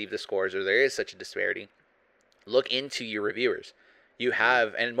it received the scores or there is such a disparity, look into your reviewers. You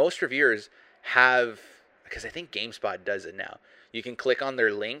have, and most reviewers have, because I think GameSpot does it now. You can click on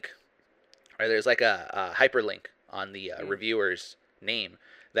their link, or there's like a hyperlink on the reviewer's name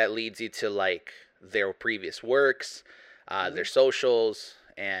that leads you to like their previous works, their socials,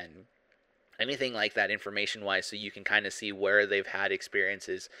 and anything like that information-wise, so you can kind of see where they've had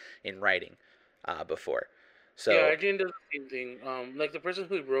experiences in writing before. So Yeah, IGN does the same thing. Like the person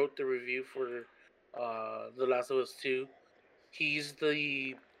who wrote the review for The Last of Us 2, he's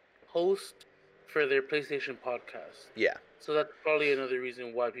the host for their PlayStation podcast. yeah. So that's probably another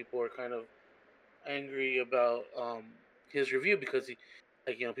reason why people are kind of angry about his review, because he,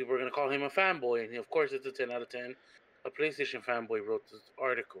 like, people are gonna call him a fanboy, and of course it's a 10 out of 10. A PlayStation fanboy wrote this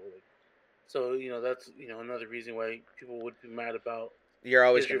article, so that's another reason why people would be mad about You're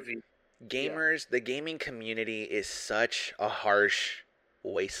always his going to review. Yeah. gamers, the gaming community is such a harsh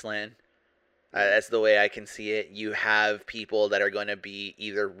wasteland. Mhm. That's the way I can see it. You have people that are going to be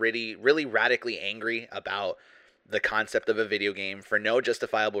either really, really radically angry about the concept of a video game for no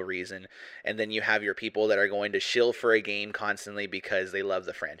justifiable reason, and then you have your people that are going to shill for a game constantly because they love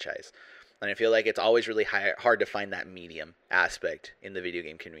the franchise. And I feel like it's always really hard to find that medium aspect in the video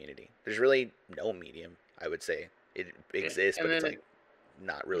game community. There's really no medium, I would say. It exists, And but it's then like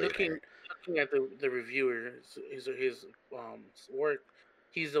not really looking apparent. looking at the reviewer, his work,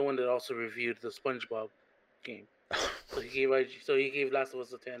 he's the one that also reviewed the SpongeBob game. So he gave Last of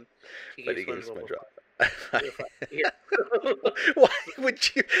Us a 10. He But gave he gave SpongeBob SpongeBob. a 5. Yeah. Why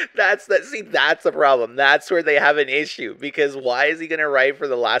would you? That's that. See, that's the problem. That's where they have an issue because why is he gonna write for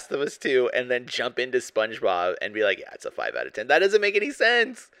The Last of Us 2 and then jump into SpongeBob and be like, yeah, it's a 5 out of 10? That doesn't make any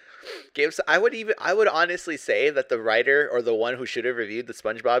sense. I would honestly say that the writer or the one who should have reviewed the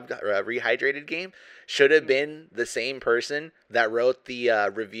SpongeBob Rehydrated game should have been the same person that wrote the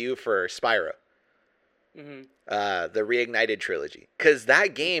review for Spyro. Mm-hmm. The Reignited trilogy, because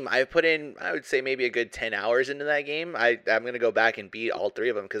that game I put in, I would say maybe a good 10 hours into that game. I'm gonna go back and beat all three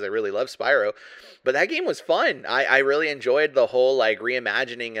of them because I really love Spyro, but that game was fun. I really enjoyed the whole like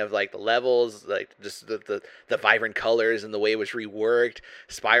reimagining of like the levels, like just the vibrant colors and the way it was reworked.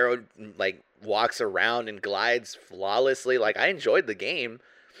 Spyro like walks around and glides flawlessly. Like I enjoyed the game,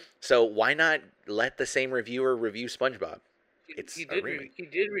 so why not let the same reviewer review SpongeBob? It's a remake. He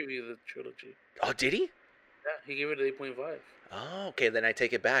did review the trilogy. Oh, did he? Yeah, he gave it an 8.5. Oh, okay, then I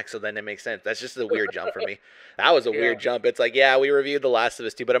take it back. So then it makes sense. That's just a weird jump for me. That was a Yeah. weird jump. It's like, yeah, we reviewed The Last of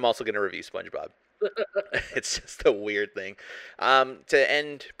Us 2, but I'm also going to review SpongeBob. It's just a weird thing. To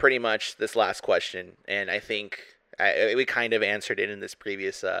end pretty much this last question, and I think we kind of answered it in this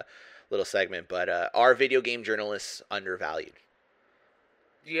previous little segment, but are video game journalists undervalued?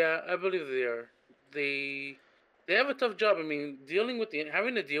 Yeah, I believe they are. They have a tough job. I mean,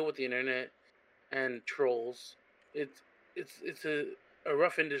 having to deal with the internet and trolls. It's a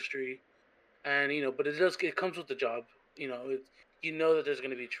rough industry, and but it comes with the job. That there's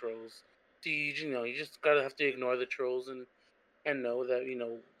gonna be trolls. So you just gotta have to ignore the trolls and know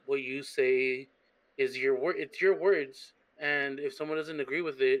that what you say is your word. It's your words, and if someone doesn't agree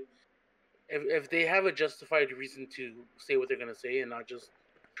with it, if they have a justified reason to say what they're gonna say and not just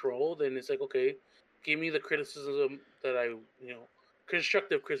troll, then it's like, okay, give me the criticism that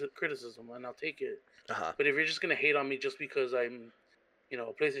constructive criticism, and I'll take it. Uh-huh. But if you're just gonna hate on me just because I'm, a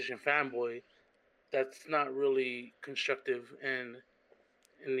PlayStation fanboy, that's not really constructive, and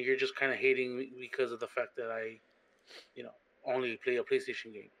you're just kind of hating me because of the fact that I, only play a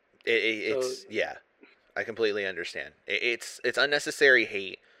PlayStation game. It's yeah, I completely understand. It's unnecessary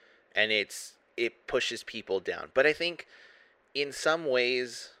hate, and it pushes people down. But I think in some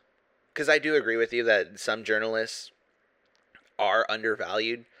ways, because I do agree with you that some journalists are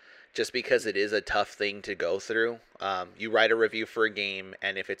undervalued just because it is a tough thing to go through. You write a review for a game,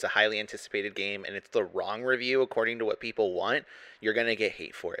 and if it's a highly anticipated game and it's the wrong review according to what people want, you're going to get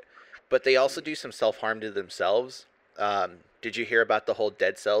hate for it. But they also do some self-harm to themselves. Did you hear about the whole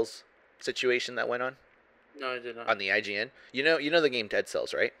Dead Cells situation that went on? No, I did not. On the IGN? You know the game Dead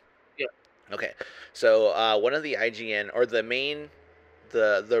Cells, right? Yeah. Okay. So one of the IGN, or the main,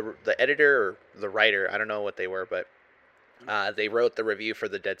 the editor or the writer, I don't know what they were, but they wrote the review for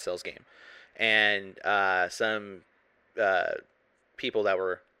the Dead Cells game, and some people that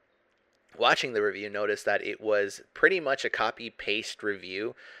were watching the review noticed that it was pretty much a copy paste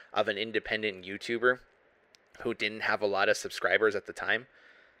review of an independent YouTuber who didn't have a lot of subscribers at the time,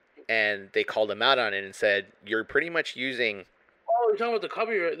 and they called him out on it and said, "You're pretty much using." Oh, you're talking about the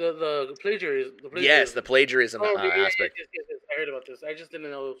copyright, the plagiarism. Yes, the plagiarism aspect. Yes, I heard about this. I just didn't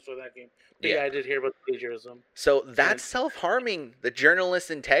know it was for that game. But Yeah. yeah, I did hear about the plagiarism. So that's self-harming the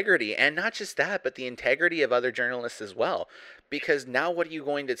journalist's integrity, and not just that, but the integrity of other journalists as well. Because now what are you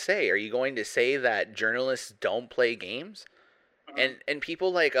going to say? Are you going to say that journalists don't play games? And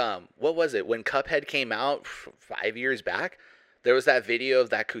people like what was it when Cuphead came out 5 years back? There was that video of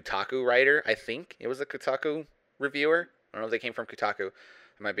that Kotaku writer. I think it was a Kotaku reviewer. I don't know if they came from Kotaku. It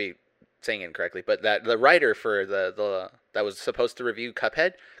might be saying it incorrectly, but that the writer for the that was supposed to review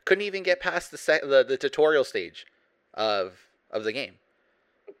Cuphead couldn't even get past the tutorial stage of the game.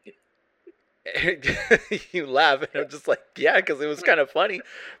 You laugh, and I'm just like, yeah, because it was kind of funny,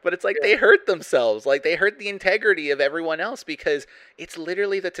 but it's like they hurt themselves, like they hurt the integrity of everyone else because it's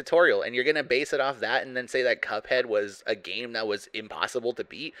literally the tutorial, and you're gonna base it off that, and then say that Cuphead was a game that was impossible to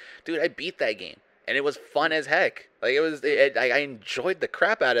beat. Dude, I beat that game, and it was fun as heck. Like I enjoyed the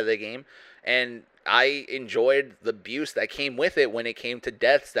crap out of the game, and I enjoyed the abuse that came with it when it came to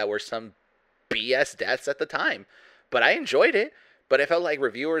deaths that were some BS deaths at the time, but I enjoyed it. But I felt like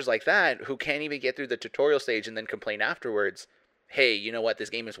reviewers like that who can't even get through the tutorial stage and then complain afterwards, hey, you know what, this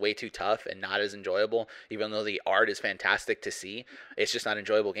game is way too tough and not as enjoyable, even though the art is fantastic to see, it's just not an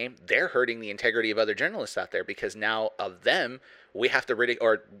enjoyable game. They're hurting the integrity of other journalists out there because now of them, we have to ridicule,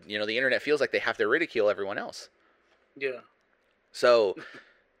 or, you know, the internet feels like they have to ridicule everyone else. Yeah. So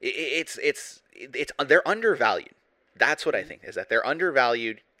it's they're undervalued. That's what I think, is that they're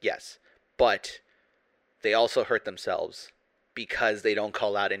undervalued, yes, but they also hurt themselves because they don't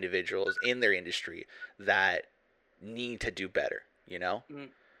call out individuals in their industry that need to do better, you know?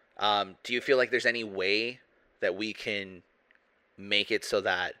 Mm-hmm. Do you feel like there's any way that we can make it so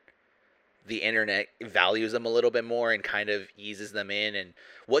that the internet values them a little bit more and kind of eases them in? And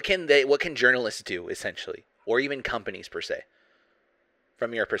what can journalists do, essentially, or even companies per se,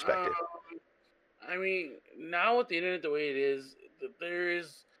 from your perspective? I mean, now with the internet the way it is, there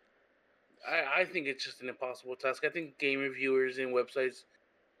is... I think it's just an impossible task. I think game reviewers and websites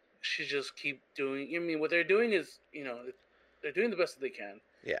should just keep doing... I mean, what they're doing is, you know, they're doing the best that they can.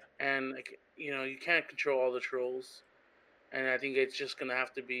 Yeah. And, like, you know, you can't control all the trolls. And I think it's just going to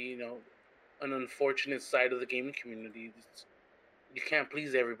have to be, you know, an unfortunate side of the gaming community. You can't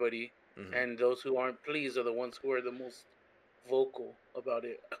please everybody. Mm-hmm. And those who aren't pleased are the ones who are the most vocal about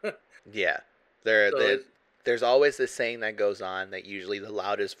it. Yeah. There's always this saying that goes on that usually the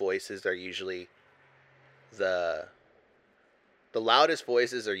loudest voices are usually the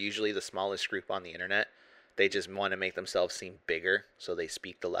smallest group on the internet. They just want to make themselves seem bigger, so they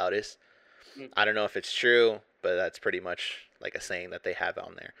speak the loudest. Mm-hmm. I don't know if it's true, but that's pretty much like a saying that they have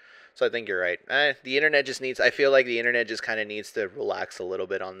on there. So I think you're right. The internet just needs... I feel like the internet just kind of needs to relax a little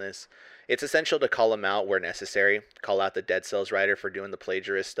bit on this. It's essential to call them out where necessary. Call out the Dead Cells writer for doing the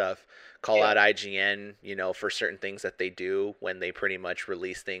plagiarist stuff. Call out IGN, you know, for certain things that they do when they pretty much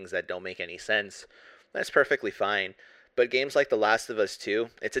release things that don't make any sense. That's perfectly fine. But games like The Last of Us 2,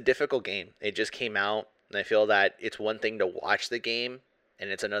 it's a difficult game. It just came out, and I feel that it's one thing to watch the game, and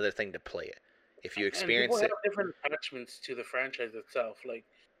it's another thing to play it. If you experience and people have different attachments to the franchise itself. Like,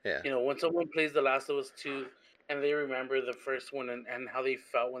 yeah, you know, when someone plays The Last of Us 2 and they remember the first one and how they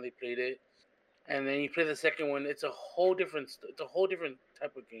felt when they played it, and then you play the second one, it's a whole different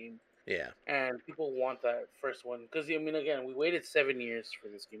type of game. Yeah. And people want that first one because, I mean, again, we waited 7 years for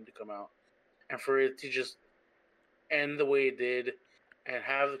this game to come out, and for it to just end the way it did, and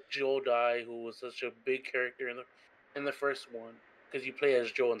have Joel die, who was such a big character in the first one, because you play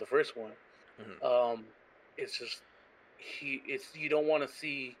as Joel in the first one. Mm-hmm. It's just you don't want to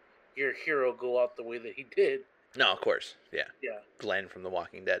see your hero go out the way that he did. No, of course, yeah. Yeah. Glenn from The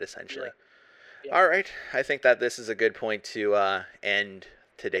Walking Dead, essentially. Yeah. All right, I think that this is a good point to end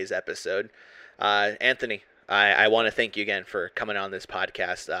today's episode. Anthony, I want to thank you again for coming on this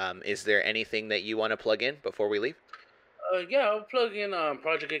podcast. Is there anything that you want to plug in before we leave? Yeah, I'll plug in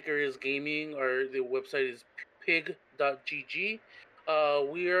Project Icarus Gaming, or the website is pig.gg.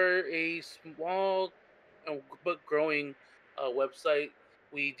 We are a small but growing website.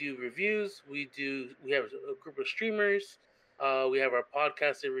 We do reviews. We have a group of streamers. We have our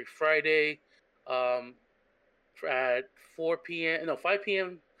podcast every Friday at 5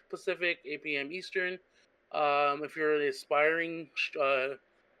 p.m. Pacific, 8 p.m. Eastern. If you're an aspiring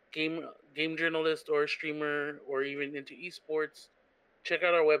game journalist or streamer, or even into esports, check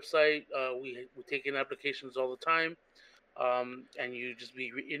out our website. We take in applications all the time, and you just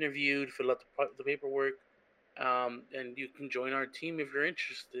be interviewed, fill out the paperwork, and you can join our team if you're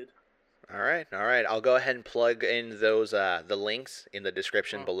interested. All right. I'll go ahead and plug in those the links in the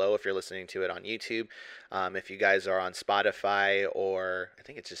description below if you're listening to it on YouTube. If you guys are on Spotify, or I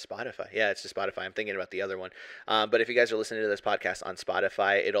think it's just Spotify. Yeah, it's just Spotify. I'm thinking about the other one. But if you guys are listening to this podcast on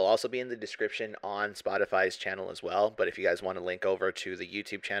Spotify, it'll also be in the description on Spotify's channel as well. But if you guys want to link over to the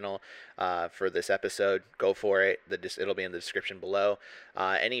YouTube channel for this episode, go for it. It'll be in the description below.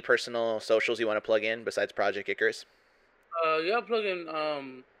 Any personal socials you want to plug in besides Project Icarus? Yeah, I'll plug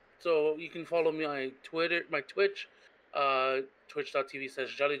in. So you can follow me on Twitter, my Twitch,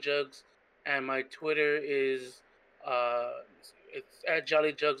 twitch.tv/JollyJugs, and my Twitter is It's at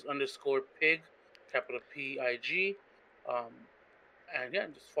JollyJugs_pig, capital PIG. And yeah,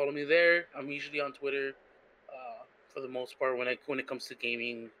 just follow me there. I'm usually on Twitter for the most part when it comes to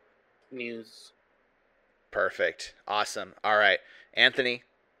gaming news. Perfect. Awesome. All right. Anthony,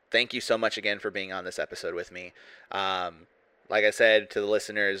 thank you so much again for being on this episode with me. Like I said to the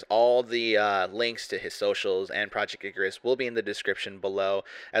listeners, all the links to his socials and Project Icarus will be in the description below,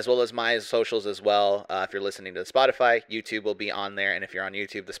 as well as my socials as well. If you're listening to Spotify, YouTube will be on there, and if you're on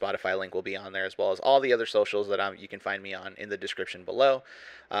YouTube, the Spotify link will be on there, as well as all the other socials that you can find me on in the description below.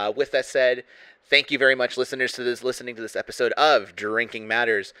 With that said, thank you very much, listeners, listening to this episode of Drinking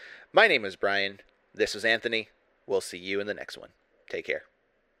Matters. My name is Brian. This was Anthony. We'll see you in the next one. Take care.